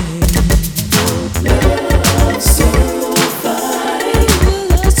 Love so fine,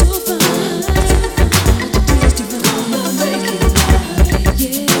 love so fine. Just even wanna make it right,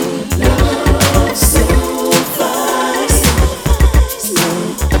 yeah. Love so fine,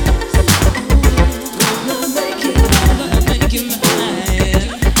 wanna make it right, make it mine.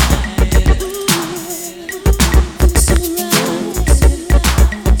 So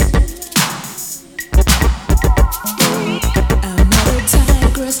I'm not a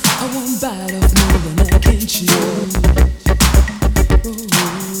tigress, I won't bite off more than I can chew.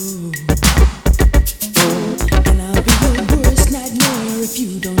 And I'll be your worst nightmare if you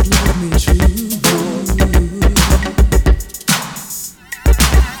don't love me true.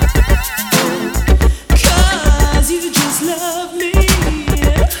 'Cause you just love me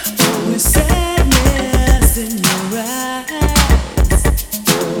with sadness in your eyes.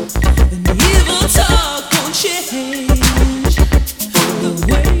 And evil talk won't change the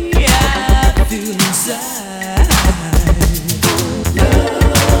way I feel inside.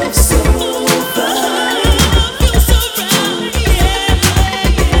 Love so fine, feel so right, yeah,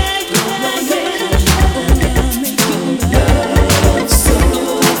 yeah. Love so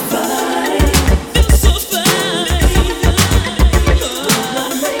fine, feel so fine.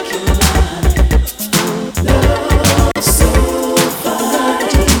 Love so fine,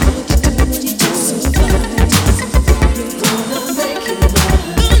 so fine. Gonna make it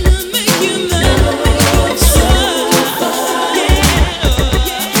right.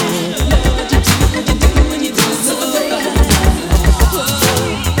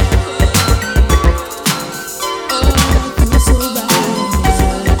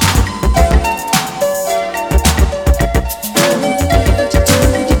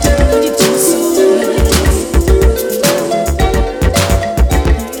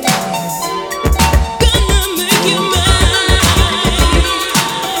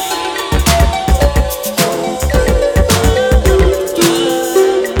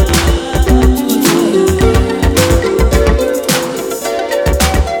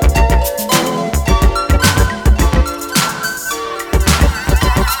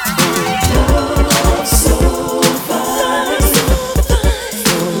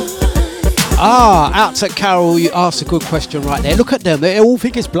 Out to Carol, you asked a good question right there. Look at them, they all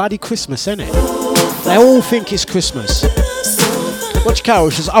think it's bloody Christmas, isn't it? They all think it's Christmas. Watch Carol,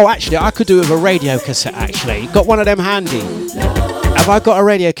 she says, oh, actually, I could do with a radio cassette, actually. Got one of them handy. Have I got a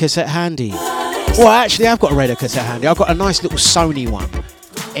radio cassette handy? Well, actually, I've got a radio cassette handy. I've got a nice little Sony one.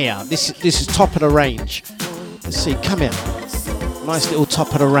 Here, this is top of the range. Let's see, come here. Nice little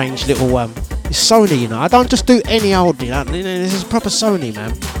top of the range little it's Sony, you know. I don't just do any old, you know. This is proper Sony,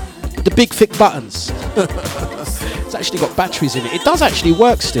 man. The big thick buttons. It's actually got batteries in it. It does actually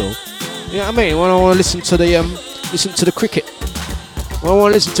work still. You know what I mean? When I want to listen to the cricket. When I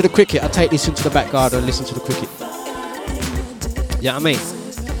want to listen to the cricket, I take this into the back garden and listen to the cricket. You know what I mean?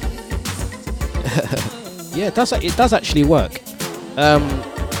 Yeah, it does actually work.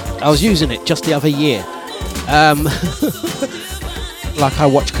 I was using it just the other year. Like I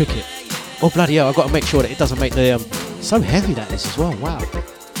watch cricket. Oh bloody hell, I've got to make sure that it doesn't make the so heavy that is as well. Wow.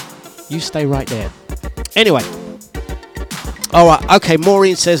 You stay right there. Anyway. Alright, okay,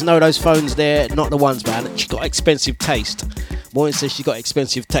 Maureen says no, those phones there, not the ones, man. She got expensive taste. Maureen says she got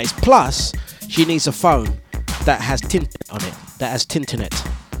expensive taste. Plus, she needs a phone that has tint on it. That has tinternet.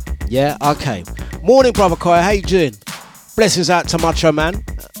 Yeah, okay. Morning, brother Koi, how you doing? Blessings out to Macho Man.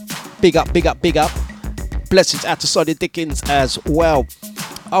 Big up, big up, big up. Blessings out to Sonny Dickens as well.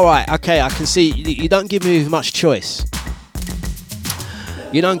 Alright, okay, I can see you don't give me much choice.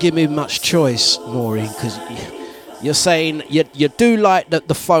 You don't give me much choice, Maureen, because you're saying you do like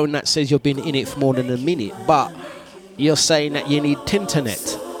the phone that says you've been in it for more than a minute, but you're saying that you need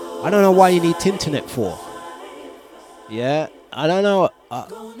tinternet. I don't know why you need tinternet for. Yeah, I don't know.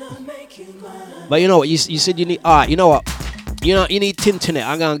 But you know what? You said you need. Alright, you know what? You need tinternet.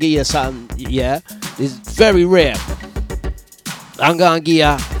 I'm gonna give you something. Yeah, it's very rare. I'm gonna give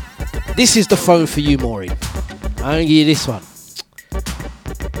you. This is the phone for you, Maureen. I'm gonna give you this one.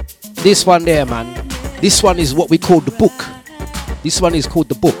 This one there, man. This one is what we call the book. This one is called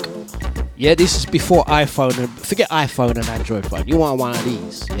the book. Yeah, this is before iPhone. And forget iPhone and Android phone. You want one of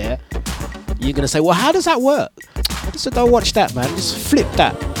these, yeah? You're going to say, well, how does that work? I said, don't watch that, man. Just flip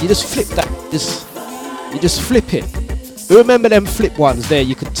that. You just flip that. You just flip it. You remember them flip ones there?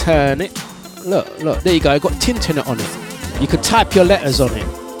 You could turn it. Look, there you go. It got tint in it on it. You could type your letters on it.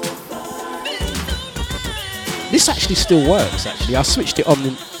 This actually still works, actually. I switched it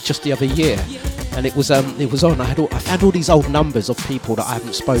on just the other year. And it was on. I had all these old numbers of people that I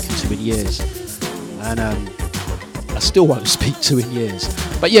haven't spoken to in years, and I still won't speak to in years.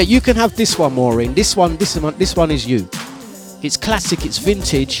 But yeah, you can have this one, Maureen. This one is you. It's classic. It's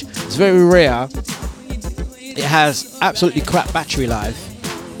vintage. It's very rare. It has absolutely crap battery life,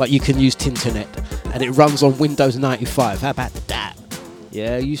 but you can use Tinternet, and it runs on Windows 95. How about that?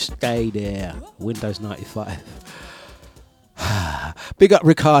 Yeah, you stay there. Windows 95. Big up,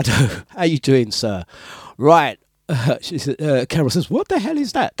 Ricardo. How you doing, sir? Right. Carol says, what the hell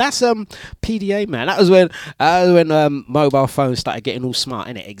is that? That's PDA, man. That was when mobile phones started getting all smart,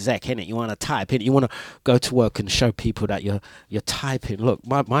 innit? Exec, innit? You want to type, innit? You want to go to work and show people that you're typing. Look,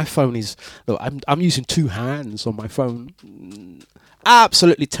 my phone is... Look, I'm using two hands on my phone.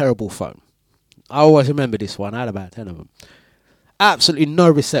 Absolutely terrible phone. I always remember this one. I had about 10 of them. Absolutely no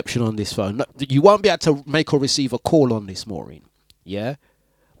reception on this phone. No, you won't be able to make or receive a call on this, Maureen. Yeah?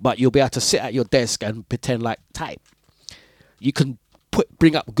 But you'll be able to sit at your desk and pretend like type. You can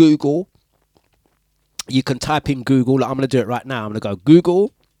bring up Google. You can type in Google. Like, I'm going to do it right now. I'm going to go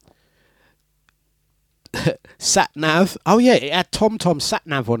Google. Sat-nav. Oh, yeah, it had TomTom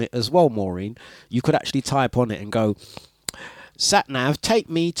Sat-nav on it as well, Maureen. You could actually type on it and go, Sat-nav, take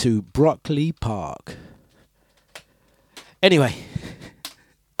me to Brockley Park. Anyway,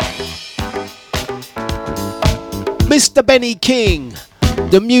 Mr. Benny King,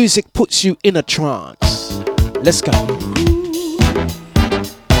 the music puts you in a trance. Let's go.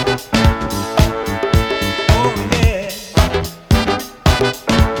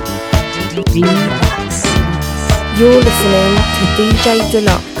 You're listening to DJ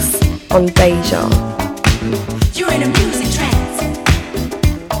Dlux on Deja. You're in a music trance.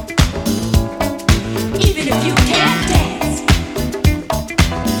 Even if you can't dance.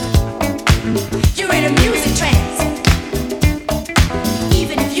 You're in a music trance.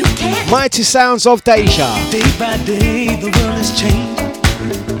 Even if you can't. Mighty sounds of Deja. Day by day the world has changed.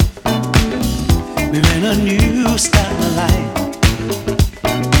 We're in a new style of life.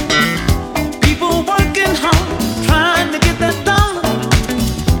 People working hard, trying to get that dollar,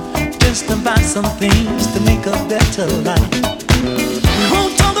 just to buy some things to make a better life. We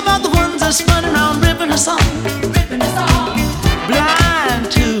won't talk about the ones that's running around ripping us off,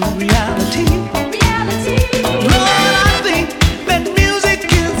 blind to reality. Lord, I think that music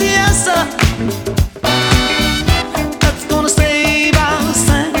is the answer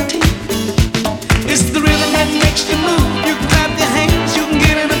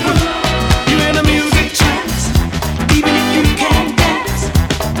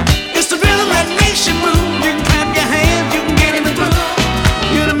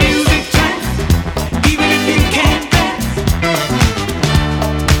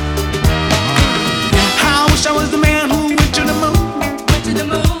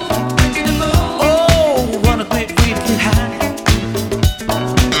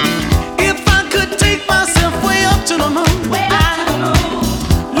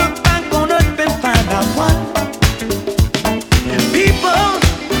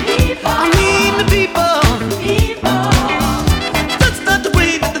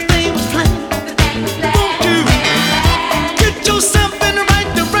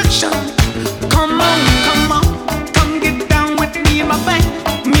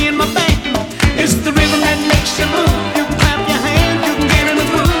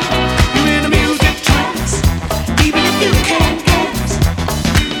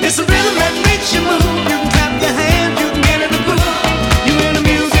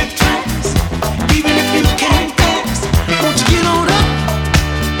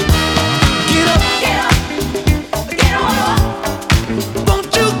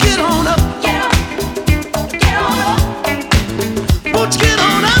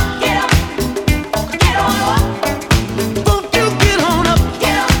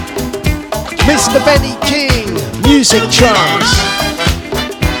music trance.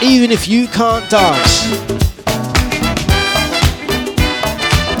 Even if you can't dance.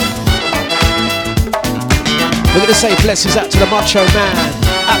 We're going to say blessings out to the Macho Man,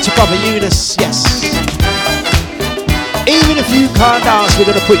 out to Brother Eunice, yes. Even if you can't dance, we're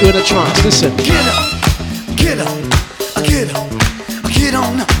going to put you in a trance. Listen. Get up, get up, get up, get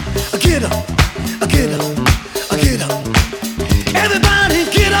on up, get up, get up, get up. Everybody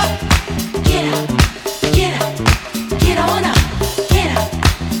get up. Get up, get up, get on up. Get up,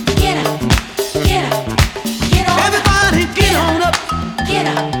 get up, get up, get on up. Everybody get on up. Get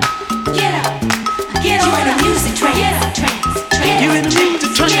up, get up, get on up. You're in a music trance. Get up, trance. You're in a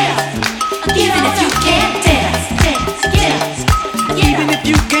music trance. Even if you can't dance, dance, get up. Even if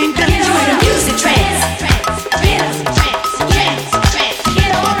you can't dance, you're in a music trance. Get up, trance,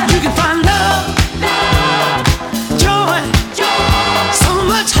 get on up. you can find love, joy, so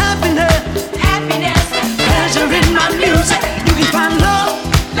much happiness, pleasure in my music. You can find love,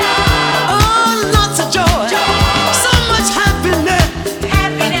 oh, lots of joy, so much happiness,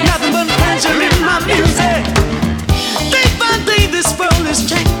 nothing but pleasure in my music. Day by day this world is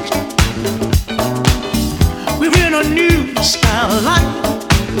changing. We're in a new style of life.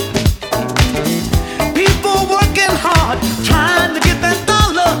 People working hard, trying to get that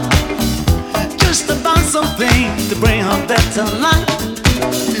dollar, just to find something to bring her better life.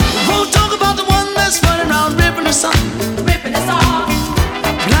 Won't talk about the one that's running around ripping us off,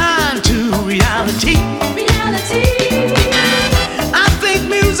 blind to reality. I think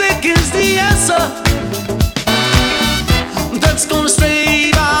music is the answer that's gonna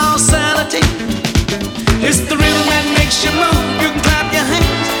save our sanity. It's the rhythm that makes you move. You can clap your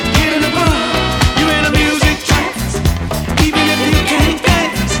hands, get in the groove. You're in a music trance, even if you can't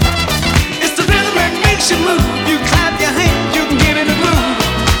dance. It's the rhythm that makes you move. You clap your hands, you can get in the groove.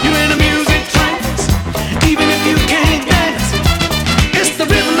 You're in a music trance, even if you can't dance. It's the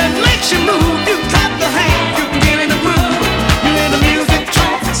rhythm that makes you move. You clap your hands, you can get in the groove. You're in a music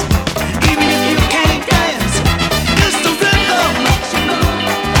trance, even if you can't dance. It's the rhythm that makes you move.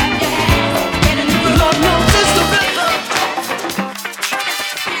 Lord knows it's the rhythm.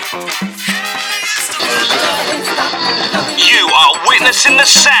 You are witnessing the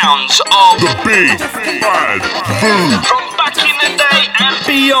sounds of the Big Bad Boom. From back in the day and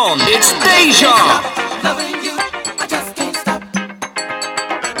beyond, it's Deja. Loving you, I just can't stop.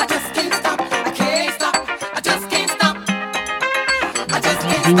 I just can't stop. I can't stop. I just can't stop. I just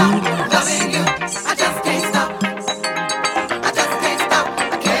can't stop. Loving you, I just can't stop. I just can't stop.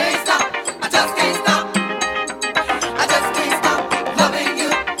 I can't stop. I just can't stop. I just can't stop. Loving you,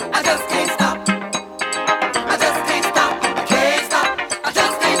 I just can't stop. I just can't stop. I can't stop. I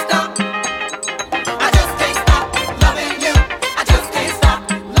just can't stop. I just can't stop. Loving you, I just can't stop.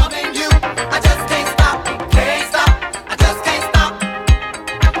 Loving you, I just can't stop. Can't stop. I just can't stop.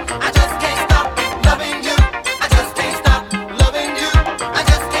 I just can't stop. Loving you, I just can't stop. Loving you, I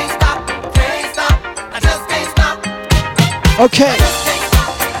just can't stop. Can't stop. I just can't stop. Okay.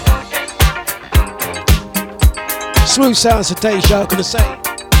 Smooth sounds of Deja.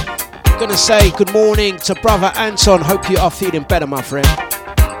 Gonna say good morning to brother Anton. Hope you are feeling better, my friend.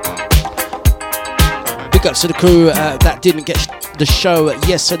 Big ups to the crew that didn't get the show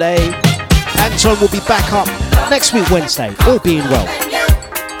yesterday. Anton will be back up next week Wednesday, all being well.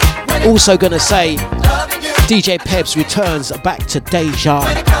 Also gonna say DJ Pebs returns back to Deja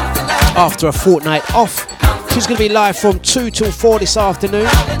after a fortnight off. She's gonna be live from 2 till 4 this afternoon.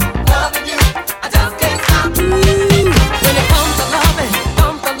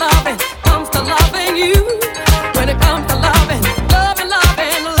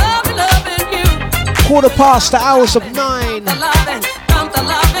 Quarter past the hours of 9.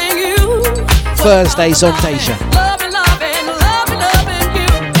 Thursdays on Deja.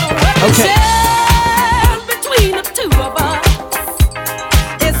 Okay. Between the two of us,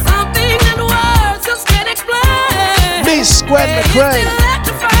 it's something that words just can't explain. Miss Gwen McCrae.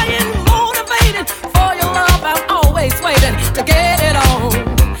 Electrifying, motivating for your love. I'm always waiting to get it on,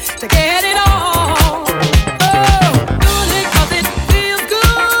 to get it on. Oh, doing it 'cause it feels good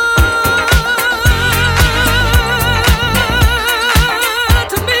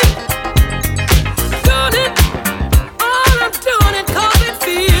to me. Doing it, all I'm doing it 'cause it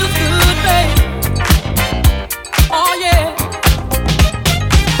feels good, babe. Oh yeah.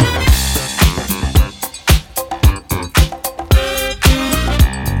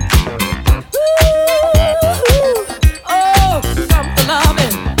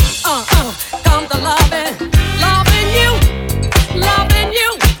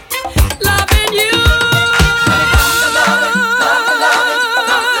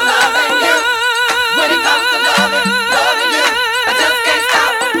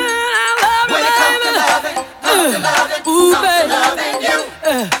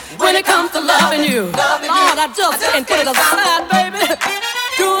 it comes to loving you, Lord, I just can't put it aside, baby.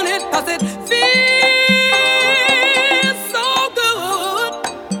 Doing it 'cause it feels so good.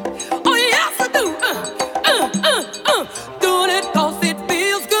 Oh yes, I do. Doing it 'cause it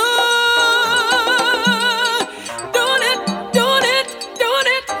feels good. Doing it, doing it, doing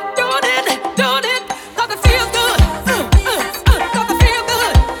it, doing it, doing it 'cause it feels good. 'Cause it feels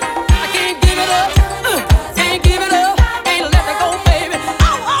good. I can't give it up. Can't give it up. Ain't let it go, baby.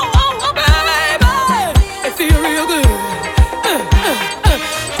 Oh, oh, oh, oh, baby. It feels real good.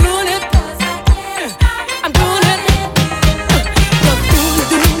 Doing it. I'm doing it. Just doing it,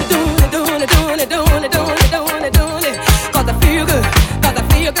 doing it, doing it, doing it, doing it, doing it, doing it, doing it, doing it. 'Cause I feel good. 'Cause I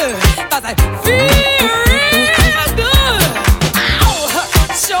feel good. 'Cause I feel real good. Ow!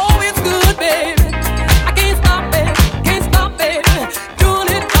 Sure it's good, baby. I can't stop, baby. Can't stop, baby. Doing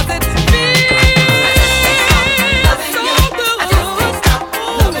it 'cause it feels so good. I just can't stop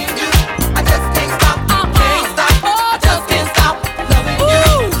loving you. I just can't stop. Can't stop. Oh, I just can't stop loving you.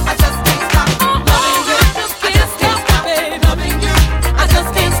 I just can't stop loving you. I just can't stop loving you. I just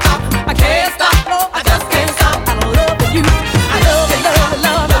can't stop. I can't stop. I just can't stop loving you. I love it, love it,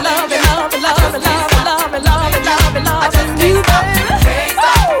 love it, love it, love it, love it, love it, love it, love it, love it, love it, you, baby.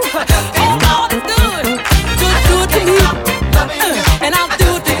 Oh, Lord, it's good. Just good to me. And I'll do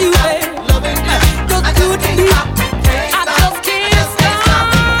it to you, baby. Just good to me. I just can't stop.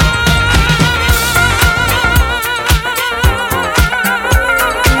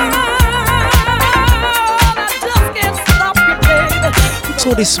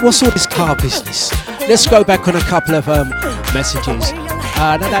 What's all this car business? Let's go back on a couple of messages.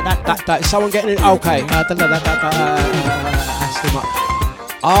 Is someone getting it? Okay. That's them up.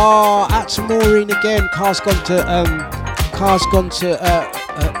 Out to Maureen again. Car's gone to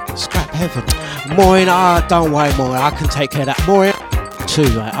scrap heaven. Maureen, don't worry, Maureen. I can take care of that. Maureen, too.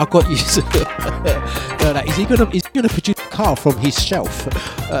 Right? I've got you. Is he gonna produce a car from his shelf?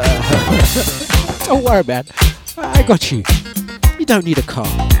 Don't worry, man. I got you. You don't need a car.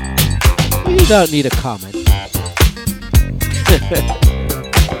 You don't need a car, man.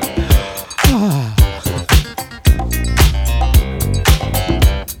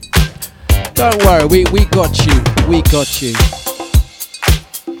 Don't worry, we got you. We got you.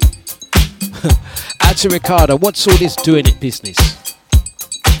 Out to Ricardo, what's all this doing it business?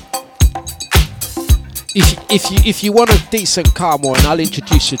 If you want a decent car, more, and I'll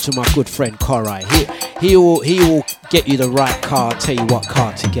introduce you to my good friend Korai. He will get you the right car. I'll tell you what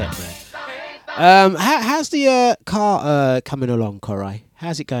car to get, man. How's the car coming along, Korai?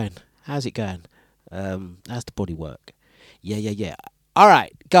 How's it going? How's the body work? Yeah. All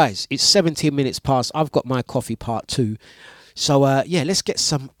right, guys, it's 17 minutes past. I've got my coffee part 2. So let's get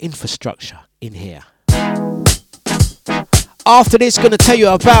some infrastructure in here. After this, going to tell you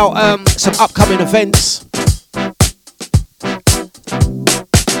about some upcoming events.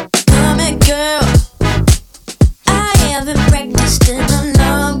 Come here, girl. I haven't practiced in a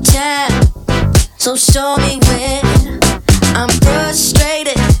long time, so show me when. I'm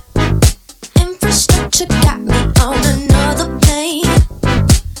frustrated. Infrastructure got me on another plane.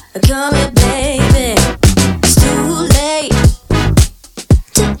 Come here, baby. It's too late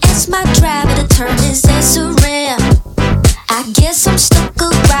to ask my driver to turn his ass around. I guess I'm stuck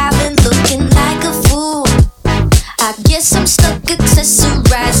arriving looking like a fool. I guess I'm stuck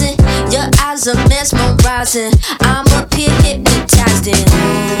accessorizing. Your eyes are mesmerizing. I'm up here hypnotized in.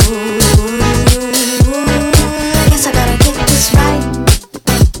 Guess I gotta get this right.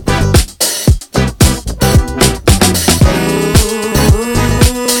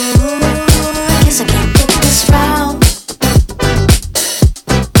 Guess I can't get this wrong.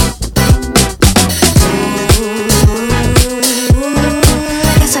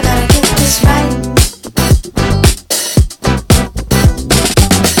 Guess I gotta get this right.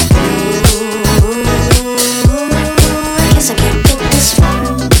 Guess I can't get this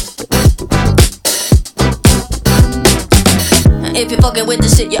wrong. If you're fucking with the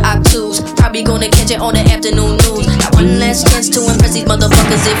shit, you're obtuse. Probably gonna catch it on the afternoon news. Got one last chance to impress these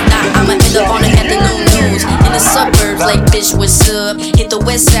motherfuckers. If not, I'ma end up on the afternoon news. In the suburbs, like bitch, what's up? Hit the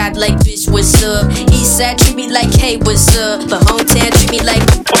west side, like bitch, what's up? East side, treat me like hey, what's up? But hometown, treat me like.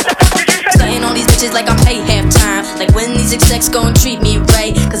 Stunting on these bitches like I'm paid halftime. Like when these execs gon' treat me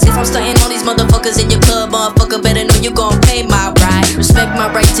right. Cause if I'm stunting on these motherfuckers in your club, motherfucker better know you gon' pay my right. Respect my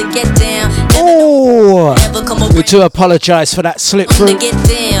right to get down. Oh, we do apologise for that slip through. To get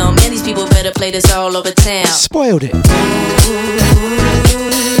down, man, these people better play this all over town. Spoiled it. I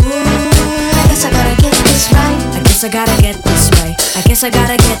guess I gotta get this right. I guess I gotta get this right. I guess I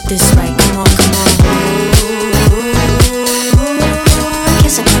gotta get this right. Come on, come on. I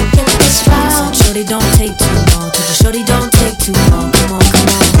guess I gotta get this right. shorty, don't take too long. Told you, shorty, don't take too long. Come on, come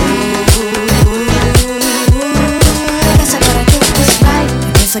on. I guess I gotta get this right.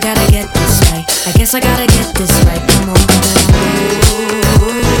 I guess I gotta get this right. I guess I gotta get this right. Come on, come on.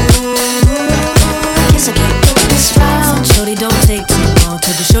 I guess I can't get this right. Told you, shorty, don't take too long.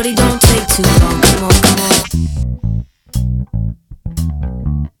 Told you, shorty, don't take too long. Come on, come on.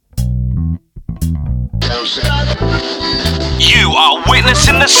 You are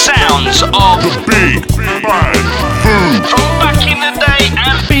witnessing the sounds of the Big Bad Boom. From back in the day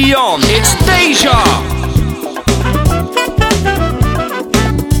and beyond, it's Deja.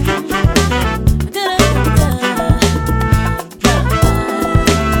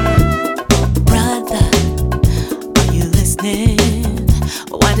 Brother, are you listening?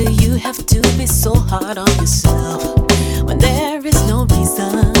 Why do you have to be so hard on yourself when there is no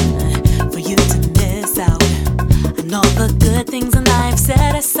reason for you to miss out on all the good things in life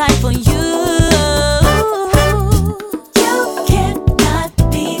set aside for you? You cannot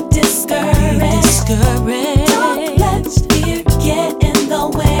be discouraged. Don't let fear get in the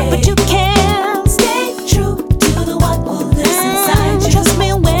way. But you can stay true to the one who lives inside you. Trust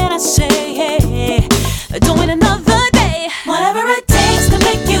me when I say, hey, do it another day. Whatever it takes to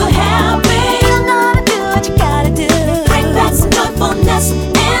make you happy. You gotta do what you gotta do. Bring back some joyfulness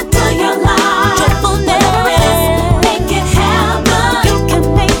into your life. Joyfulness, make it happen. You can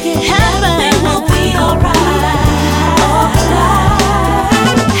make it happen. Everything will be alright.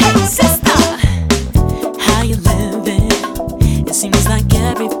 Hey sister, how you living? It seems like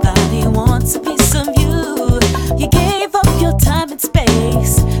everybody wants a piece of you. You gave up your time and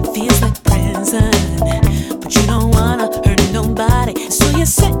space. Feels like prison, but you don't wanna hurt nobody, so you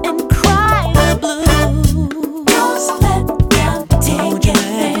sit and cry the blues. Don't let them take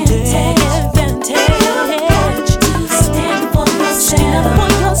advantage. To stand for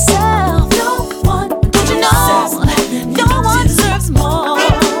yourself. No one, don't you know? No one deserves more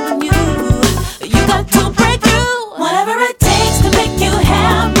than you. You got to break through. Whatever it takes to make you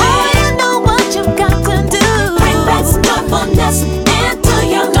happy. Oh, you know what you've got to do. Bring back some joyfulness into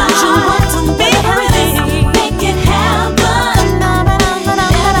your life. Don't you want to be happy? Make it happen.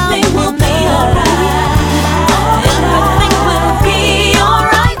 Everything will be alright. Everything will be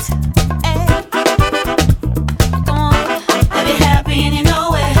alright. Come on, let me happy and you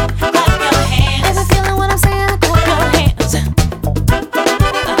know it. Clap your hands. If you're feeling what I'm saying, clap your hands.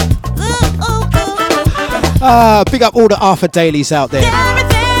 Big up all the Arthur Dailies out there.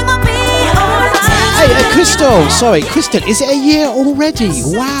 Everything will be alright. Hey, Crystal. Sorry, Kristen. Is it a year already?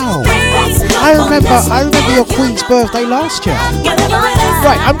 Wow. I remember your Queen's birthday last year.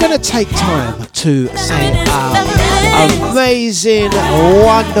 Right, I'm going to take time to say amazing,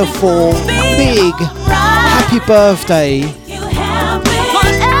 wonderful, big, happy birthday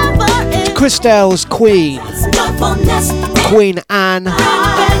to Christelle's Queen, Queen Anne.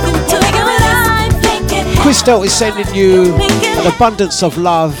 Christelle is sending you an abundance of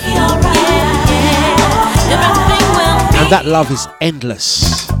love, and that love is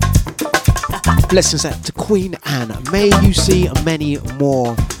endless. Blessings out to Queen Anne. May you see many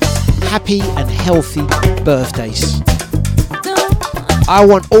more happy and healthy birthdays. I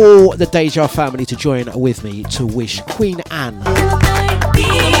want all the Deja family to join with me to wish Queen Anne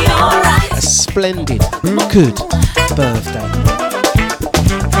a splendid, good birthday.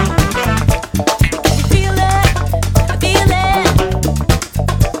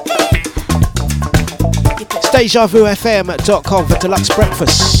 dejavufm.com for Dlux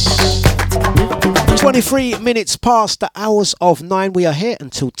breakfast. 23 minutes past the hours of 9. We are here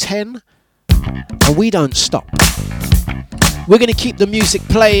until 10 and we don't stop. We're going to keep the music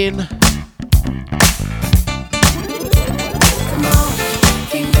playing. Come on,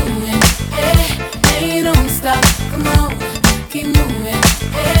 keep moving, hey, you don't stop. Come on, keep moving,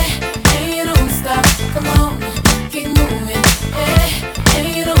 hey, you don't stop. Come on, keep moving,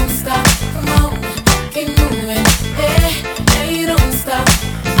 hey, you don't stop. Come on, keep moving, hey, you don't stop.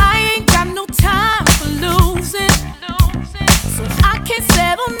 I ain't got no time for losing, so I can't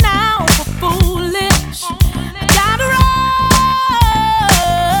settle now for foolish. I gotta run,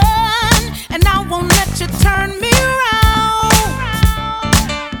 and I won't let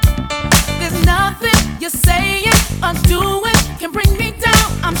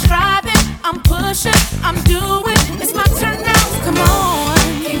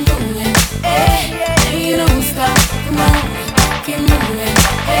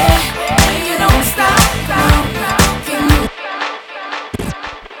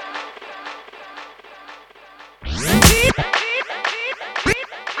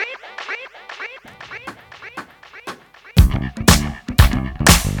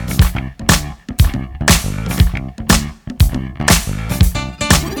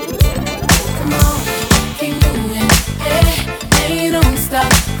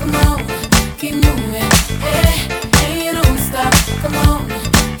keep moving, and you don't stop. Come on,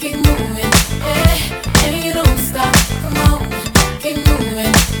 keep moving, and you don't stop. Come on, keep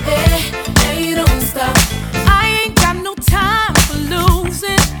moving, and you don't stop. I ain't got no time for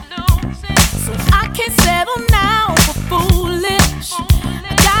losing, so I can't settle now for foolish. I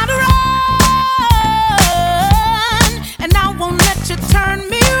gotta run, and I won't let you turn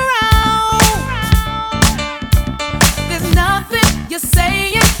me around. There's nothing you're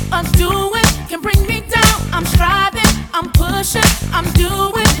saying or doing can bring me down. I'm striving, I'm pushing, I'm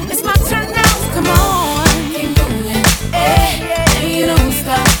doing. It's my turn now. Come on, keep moving, and you don't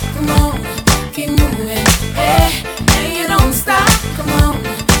stop. Come on, keep moving, and you don't stop. Come on,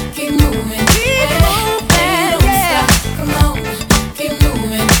 keep moving, keep moving, yeah. Come on, keep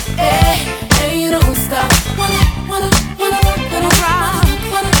moving, and you don't stop. Wanna rock, wanna rock, wanna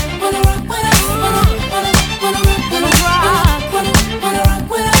rock, wanna rock with us, wanna rock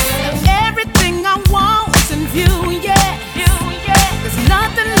with us. Everything I want is in view, yeah. There's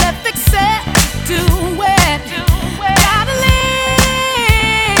nothing left except to do it. Gotta live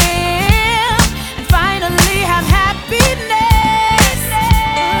and finally have happiness.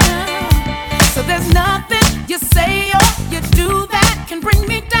 So there's nothing you say or you do that can bring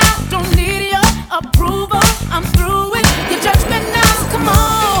me down. Don't need your approval, I'm through with your judgment now. Come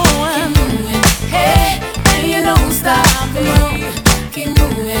on, keep moving, hey, and you don't stop. Come on, keep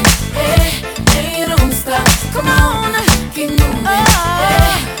moving, hey, and you don't stop. Come on, keep moving,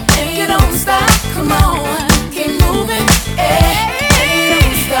 and you don't stop. Come on, keep moving, and you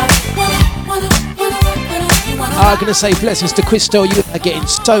don't stop. Wanna I'm going to say blessings to Crystal. You are getting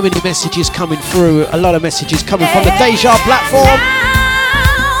so many messages coming through. A lot of messages coming from the Deja platform.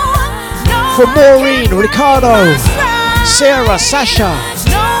 From Maureen, Ricardo, Sarah, Sasha,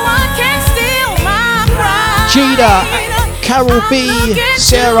 Gina, Carol B,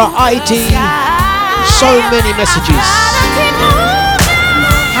 Sarah, ID. So many messages.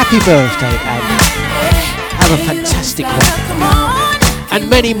 Happy birthday, and have a fantastic one. And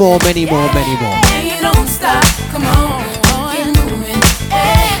many more, many more, many more. Don't stop, come on, keep moving,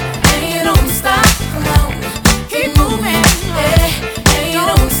 and you don't stop, come on, keep moving, and you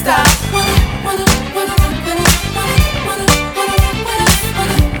don't stop. Wanna rock with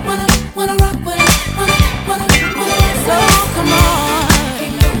us, wanna rock with us, so come on,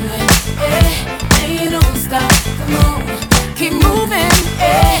 keep moving, and you don't stop, come on, keep moving,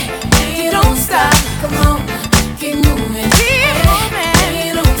 and you don't stop, come on, keep moving, and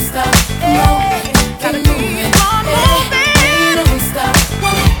you don't stop, come on. Gotta keep on moving. You don't stop.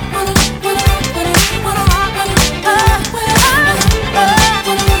 Wanna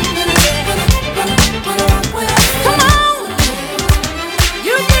rock with us. Come on.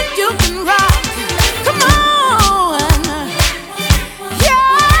 You think you can rock? Come on.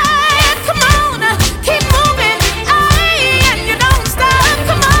 Yeah, come on. Keep moving. And you don't stop.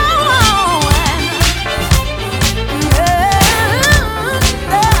 Come on.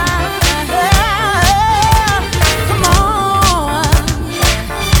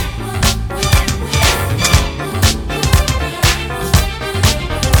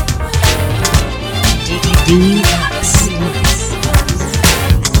 Dlux.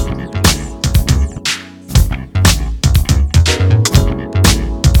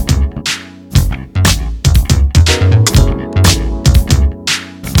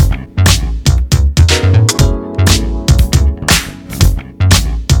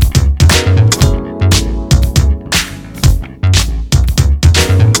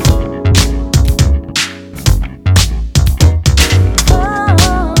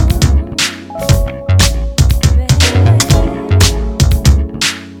 Oh,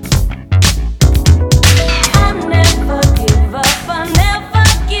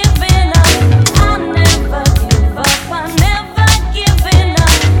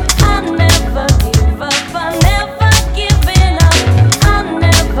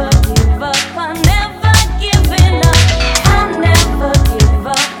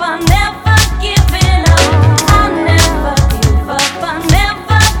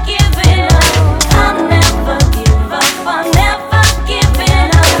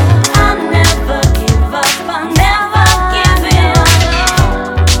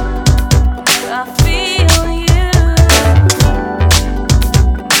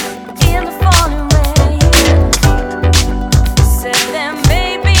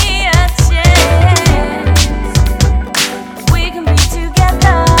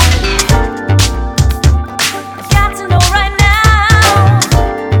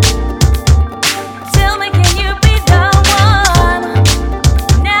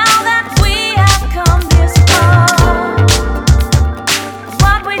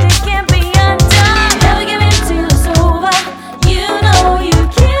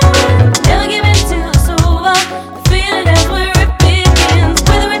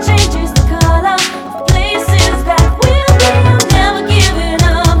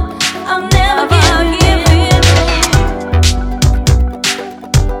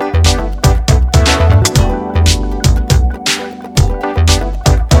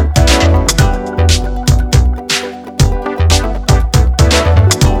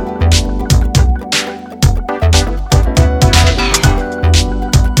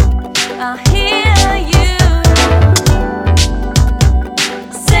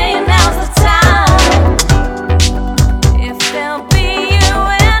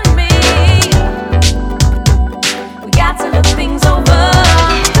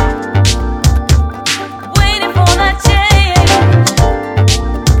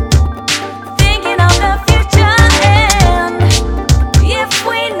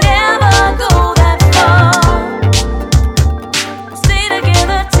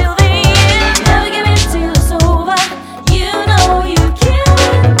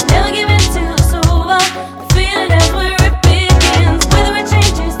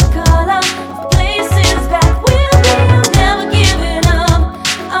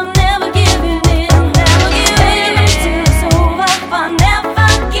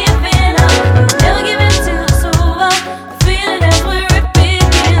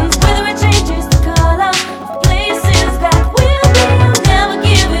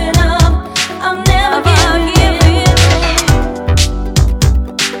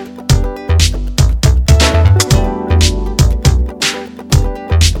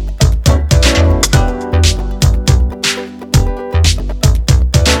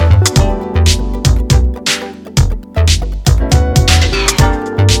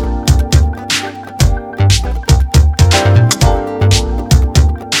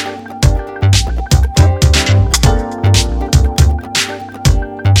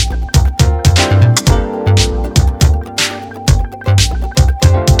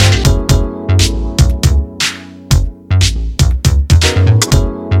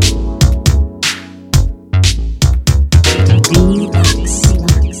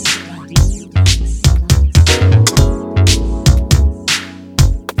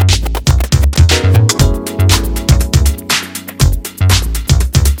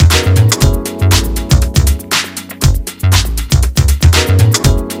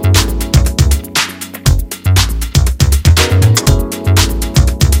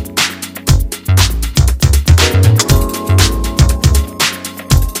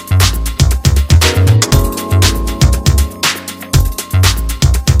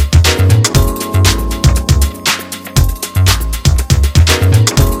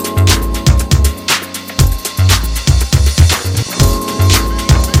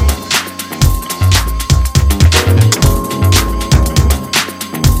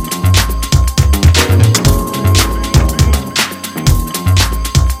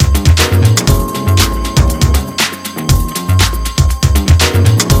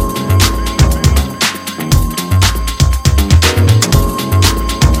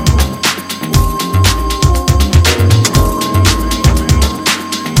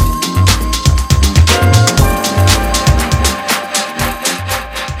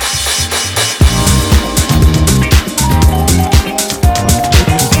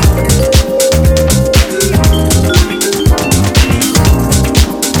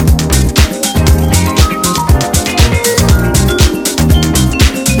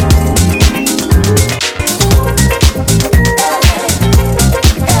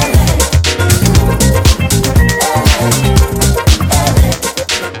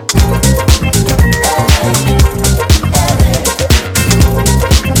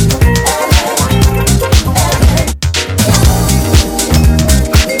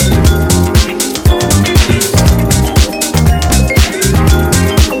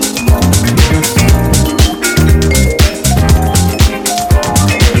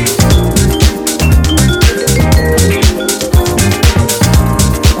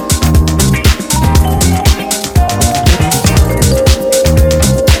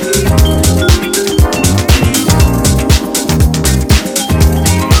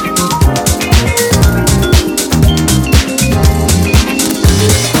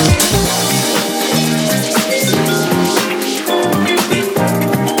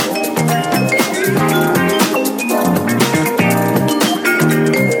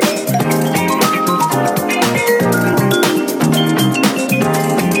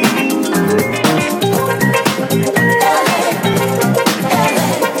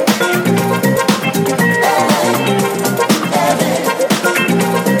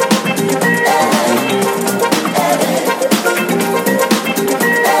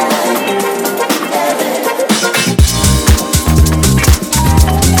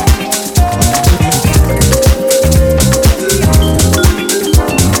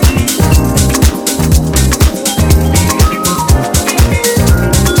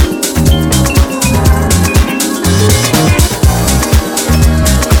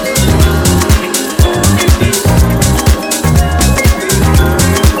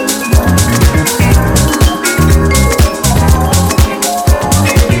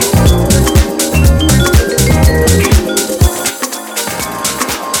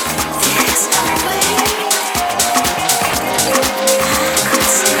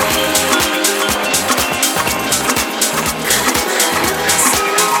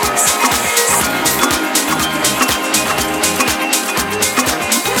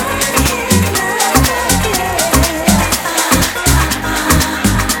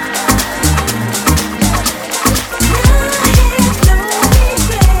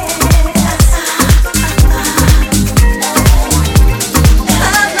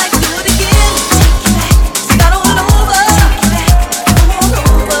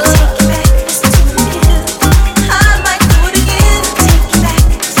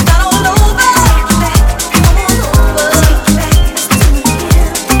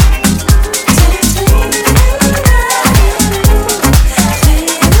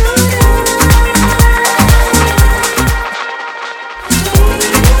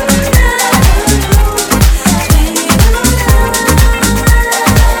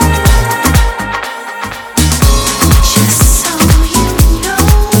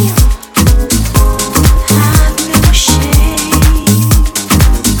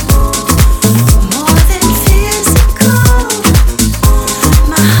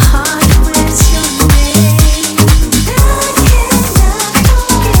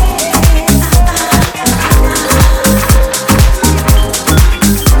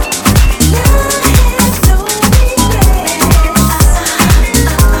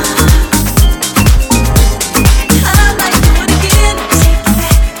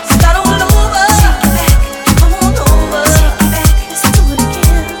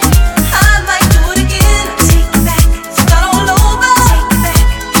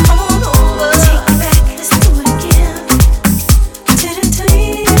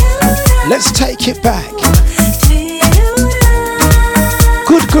 Let's take it back.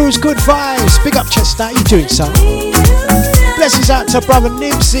 Good grooves, good vibes. Big up Chestnut, you doing so? Blessings out to brother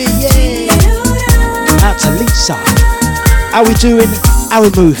Nipsey, yeah. Out to Lisa. How we doing? How we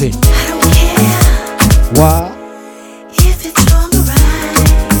moving? What?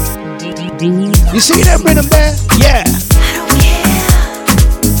 You see them rhythm there? Yeah.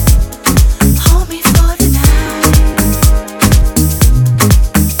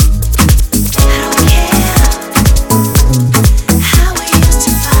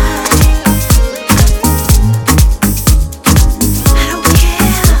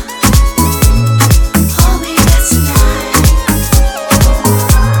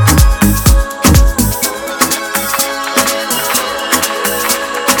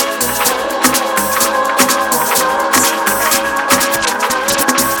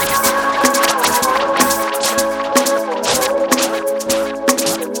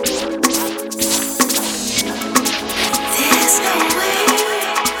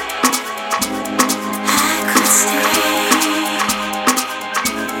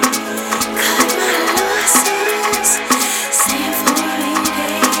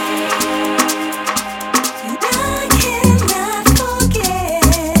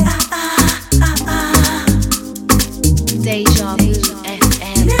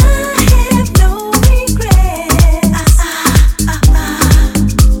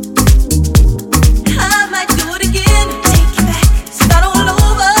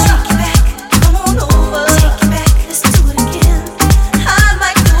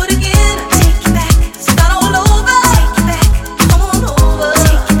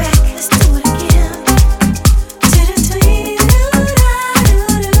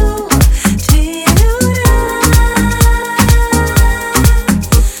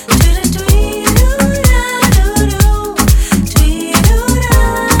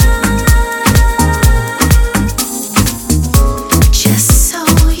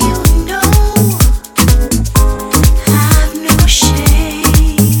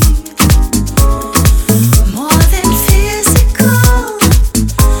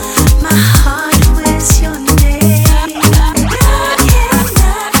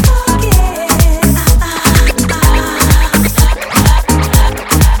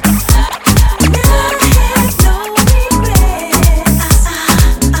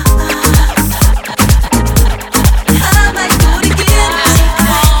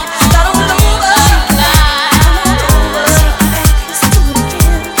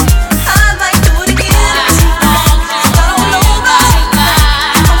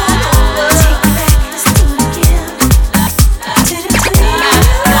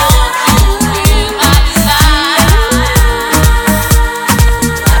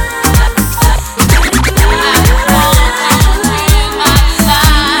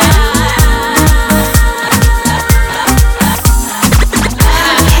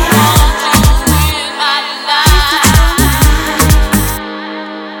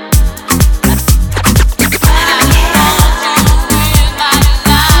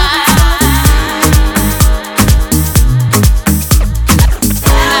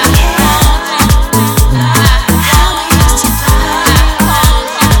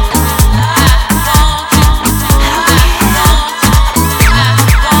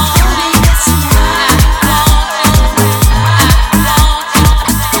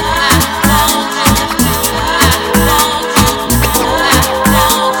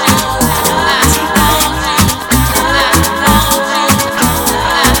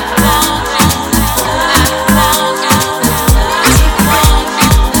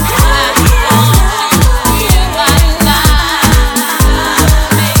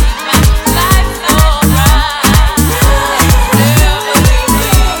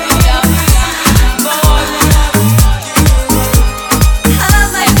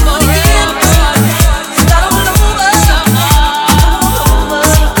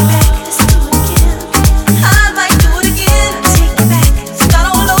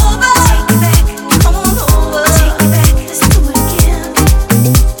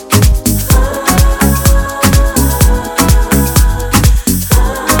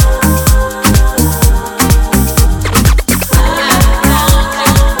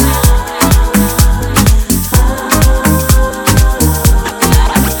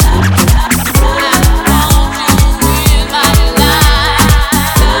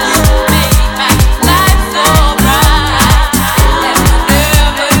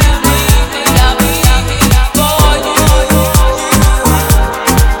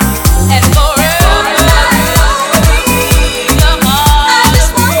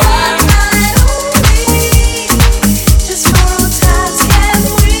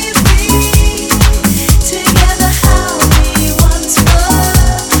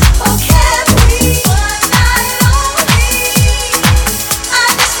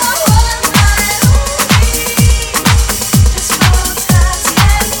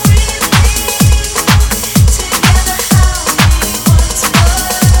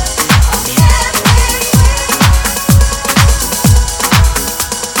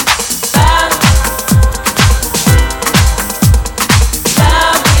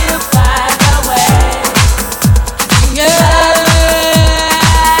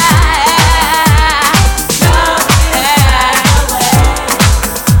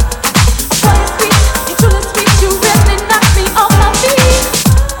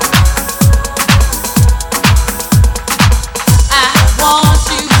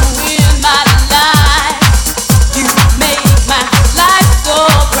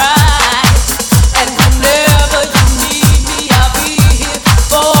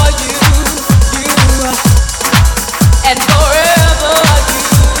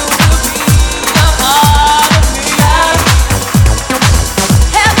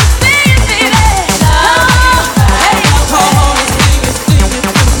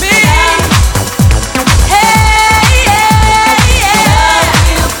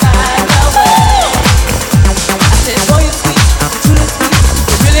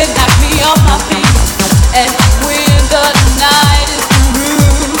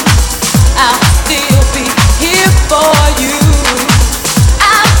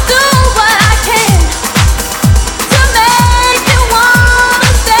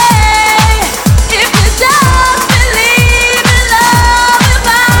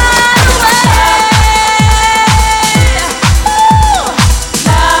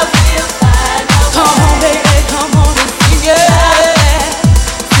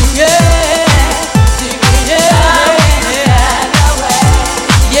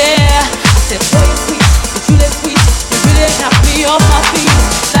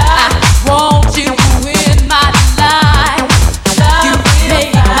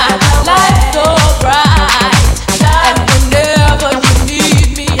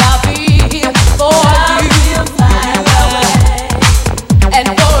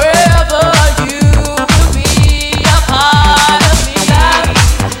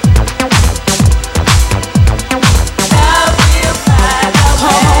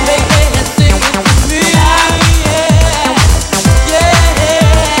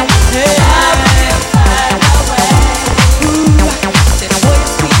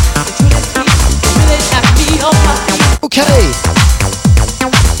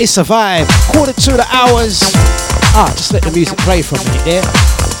 It's a vibe. 1:45. Just let the music play for a minute there.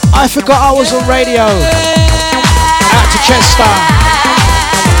 I forgot I was on radio. Out to Chester.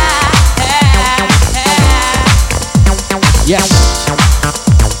 Yes.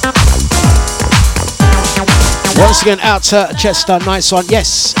 Once again, out to Chester. Nice one.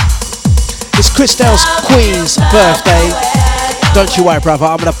 Yes. It's Christelle's Queen's birthday. Don't you worry, brother.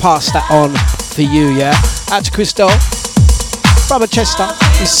 I'm going to pass that on for you, yeah? Out to Christelle. Brother Chester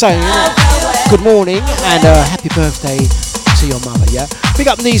is saying good morning and happy birthday to your mother, yeah? Big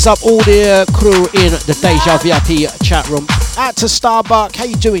up, knees up, all the crew in the Deja VIP chat room. Out to Starbuck, how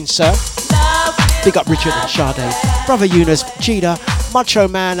you doing, sir? Big up Richard and Sade. Brother Eunice, Cheetah, Macho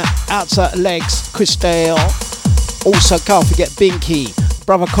Man, out to Legs, Christelle. Also, can't forget Binky,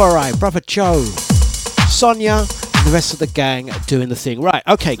 Brother Korai, Brother Joe, Sonia, and the rest of the gang doing the thing. Right,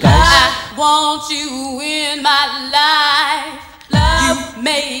 okay, guys. I want you in my life. You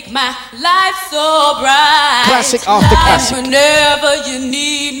make my life so bright. Classic after classic. And whenever you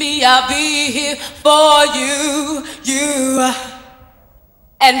need me, I'll be here for you, you.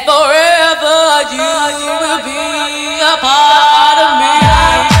 And forever you will be a part of me.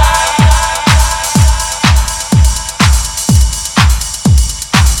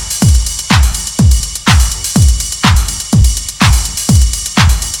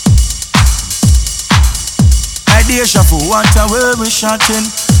 Deja vu, what a way we shotting.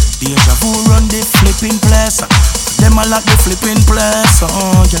 Deja vu run the flipping place. Them a lock the flipping place.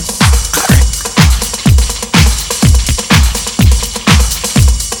 Oh yes.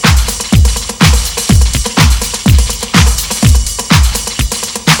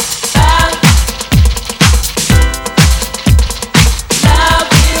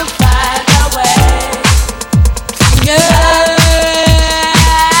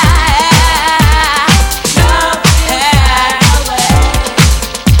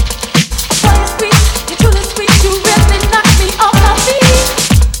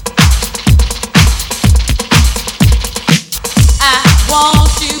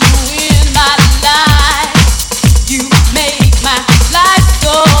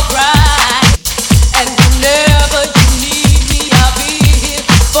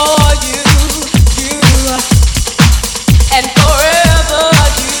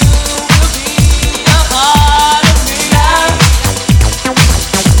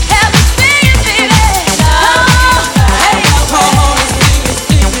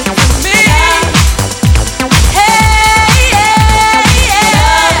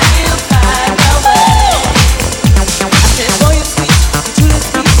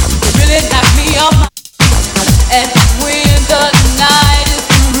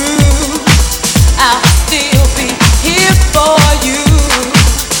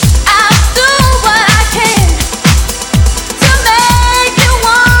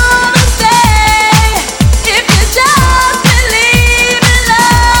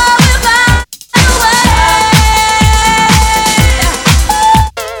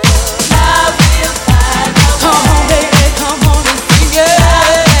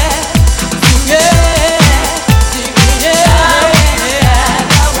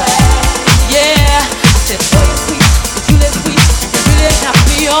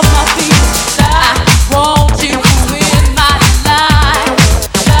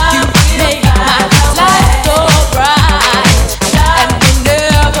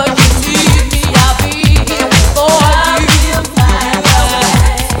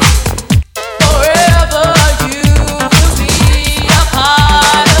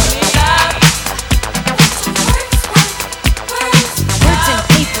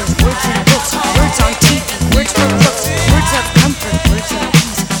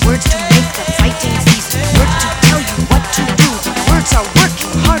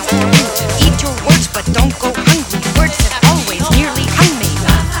 words for you. Eat your words, but don't go hungry. Words that always nearly hung me.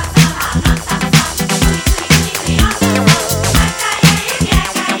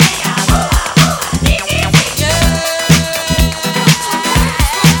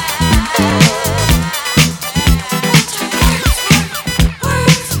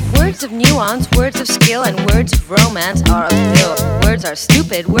 Words of nuance, words of skill, and words of romance are a pill. Words are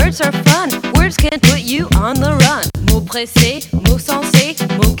stupid, words are fun. Words can put you on the run. Mots pressés, mots sensés,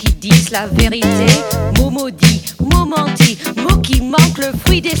 mots qui disent la vérité. Mots maudits, mots mentis, mots qui manquent le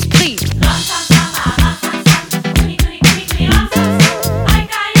fruit d'esprit.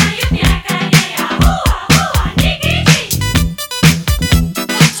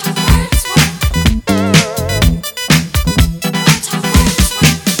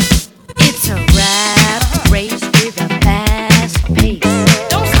 It's a rap race with a fast pace.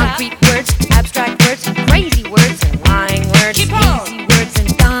 Concrete words, abstract words, crazy words, and lying words. Easy words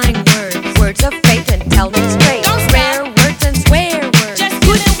and dying words. Words of faith and tell me straight. Rare words and swear words.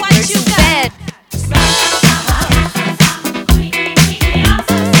 Good words and bad.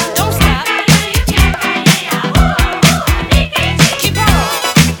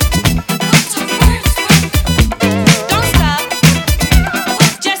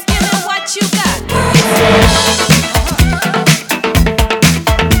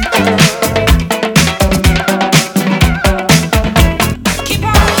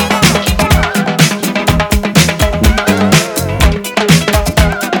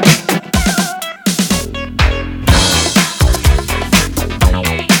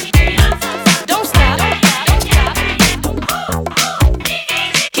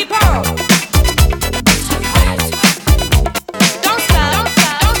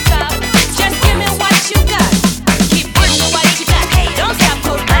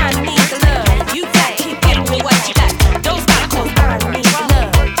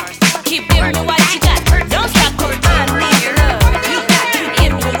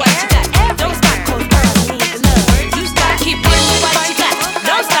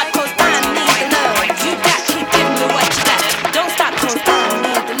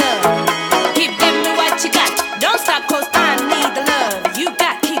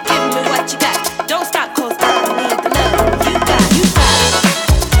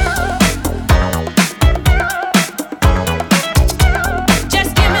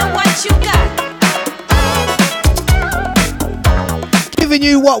 Giving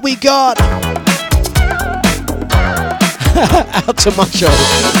you what we got. Out to Macho.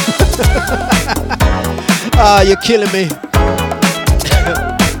 Ah, you're killing me.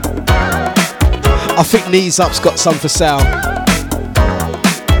 I think Knees Up's got some for sale.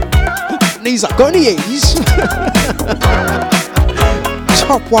 Knees Up, got any ease?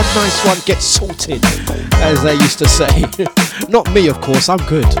 Top one, nice one, get sorted, as they used to say. Not me, of course, I'm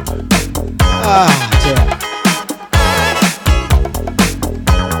good. Ah, dear.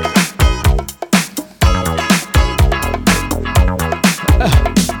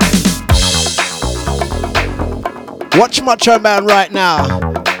 Watch Macho Man right now.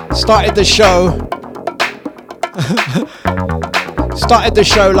 Started the show. Started the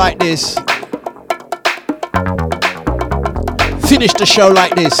show like this. Finished the show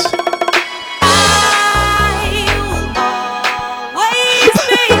like this.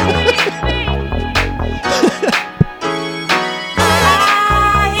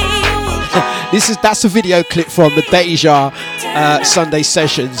 That's a video clip from the Deja Sunday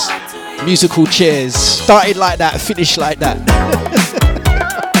sessions. Musical chairs. Started like that, finished like that.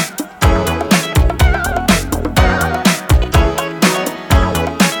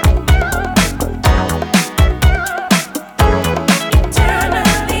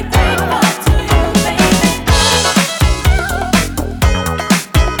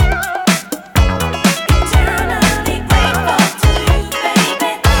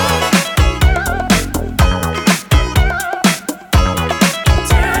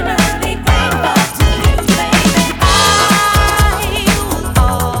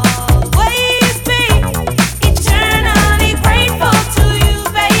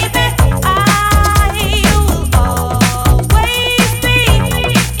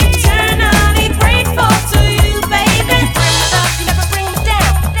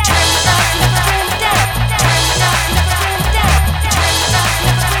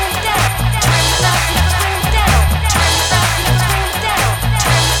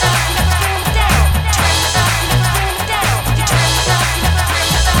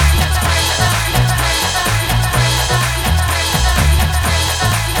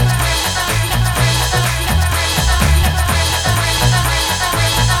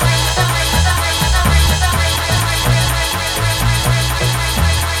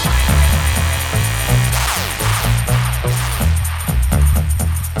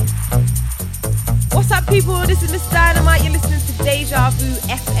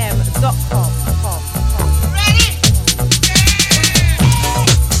 dejavufm.com.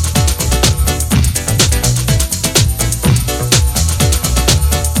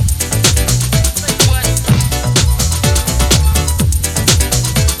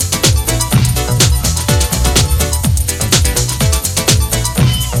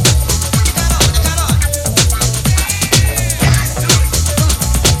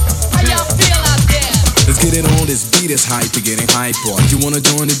 Get it on this beat is hype, you're getting hyper. You wanna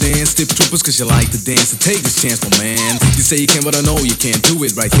join the dance, tip troopers cause you like to dance. So take this chance, my man. You say you can, but I know you can't do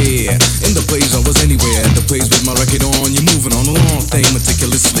it right here. In the place I was anywhere, the place with my record on. You're moving on a long thing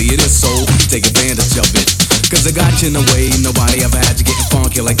meticulously, it is so. Take advantage of it. Cause I got you in a way, nobody ever had you getting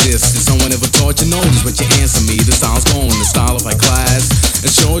funky like this. If someone ever taught you, notice what you answer me. The style's going, the style of my class.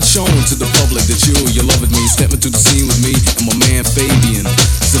 And show it shown to the public that you're loving me. Stepping to the scene with me and my man Fabian,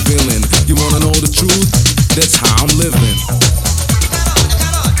 civilian. You wanna know the truth? That's how I'm living.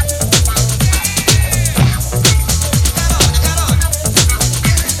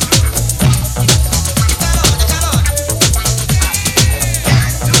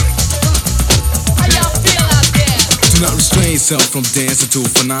 Not restrain yourself from dancing to a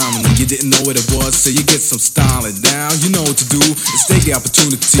phenomenon. You didn't know what it was, so you get some styling. Now you know what to do. It's take the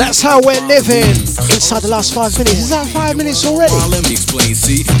opportunity. That's how we're living inside the last 5 minutes. Is that 5 minutes already? Let me explain.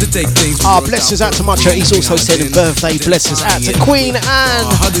 See, to take things. Blessings out to Macho. He's also said a birthday. Blessings out to Queen Anne.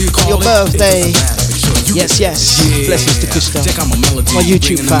 Your birthday. Yes, yes. Blessings to Krista. My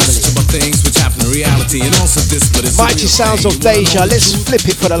YouTube family. Mighty sounds of Deja. Let's flip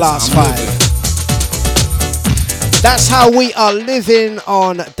it for the last 5. That's how we are living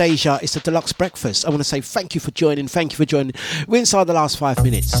on Deja. It's the Dlux breakfast. I want to say thank you for joining. Thank you for joining. We're inside the last 5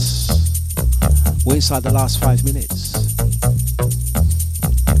 minutes. We're inside the last 5 minutes.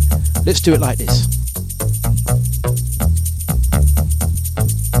 Let's do it like this.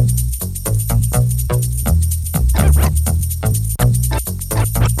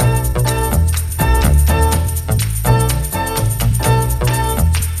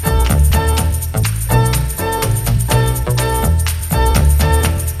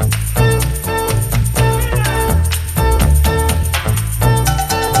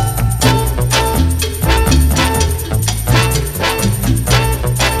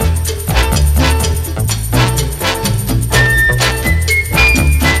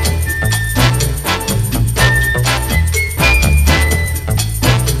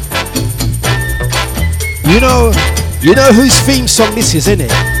 You know whose theme song this is,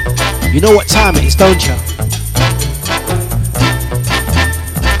 innit? You know what time it is, don't you?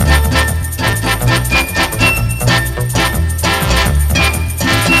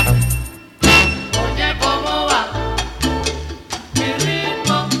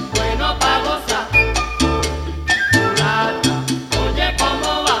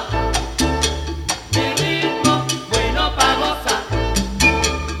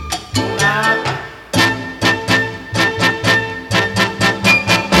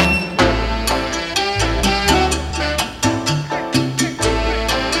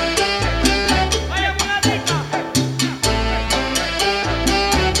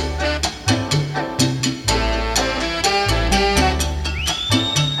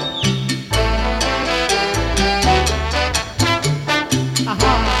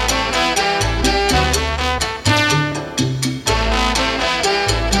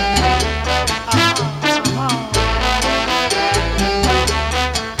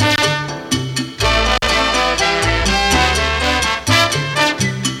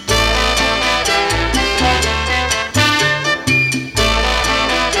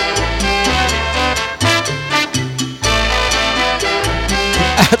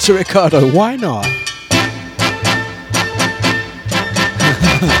 To Ricardo, why not?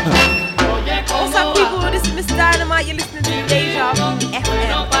 What's up, people? This is Miss Dynamite. You're listening to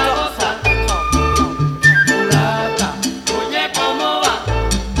dejavufm.com.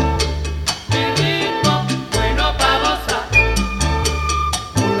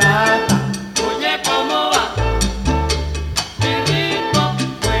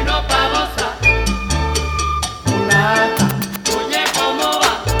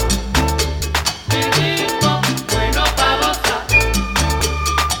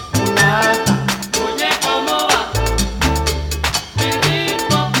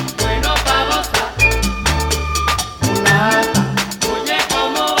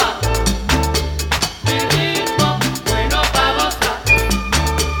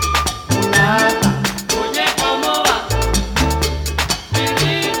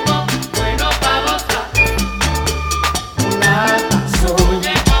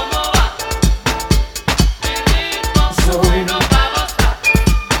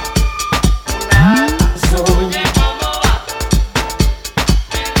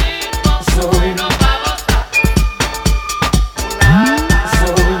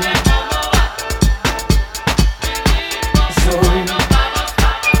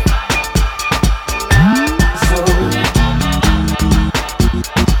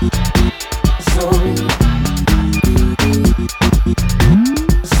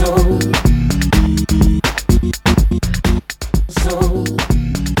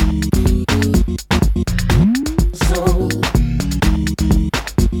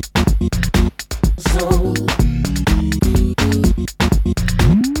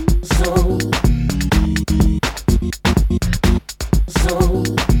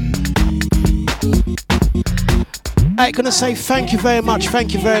 Right, gonna say thank you very much,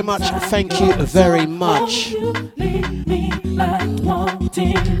 thank you very much, thank you very much.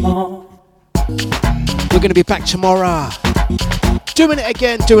 We're gonna be back tomorrow. Doing it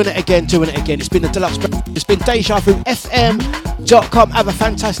again. It's been the Dlux. It's been dejavufm.com. Have a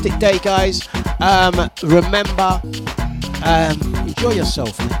fantastic day, guys. Remember, enjoy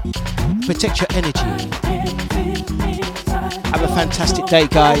yourself, man. Protect your energy. Have a fantastic day,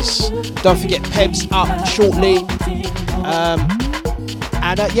 guys. Don't forget Peb's up shortly.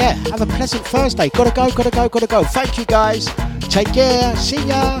 Yeah, have a pleasant Thursday. Gotta go. Thank you, guys. Take care. See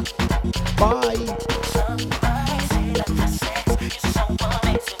ya. Bye.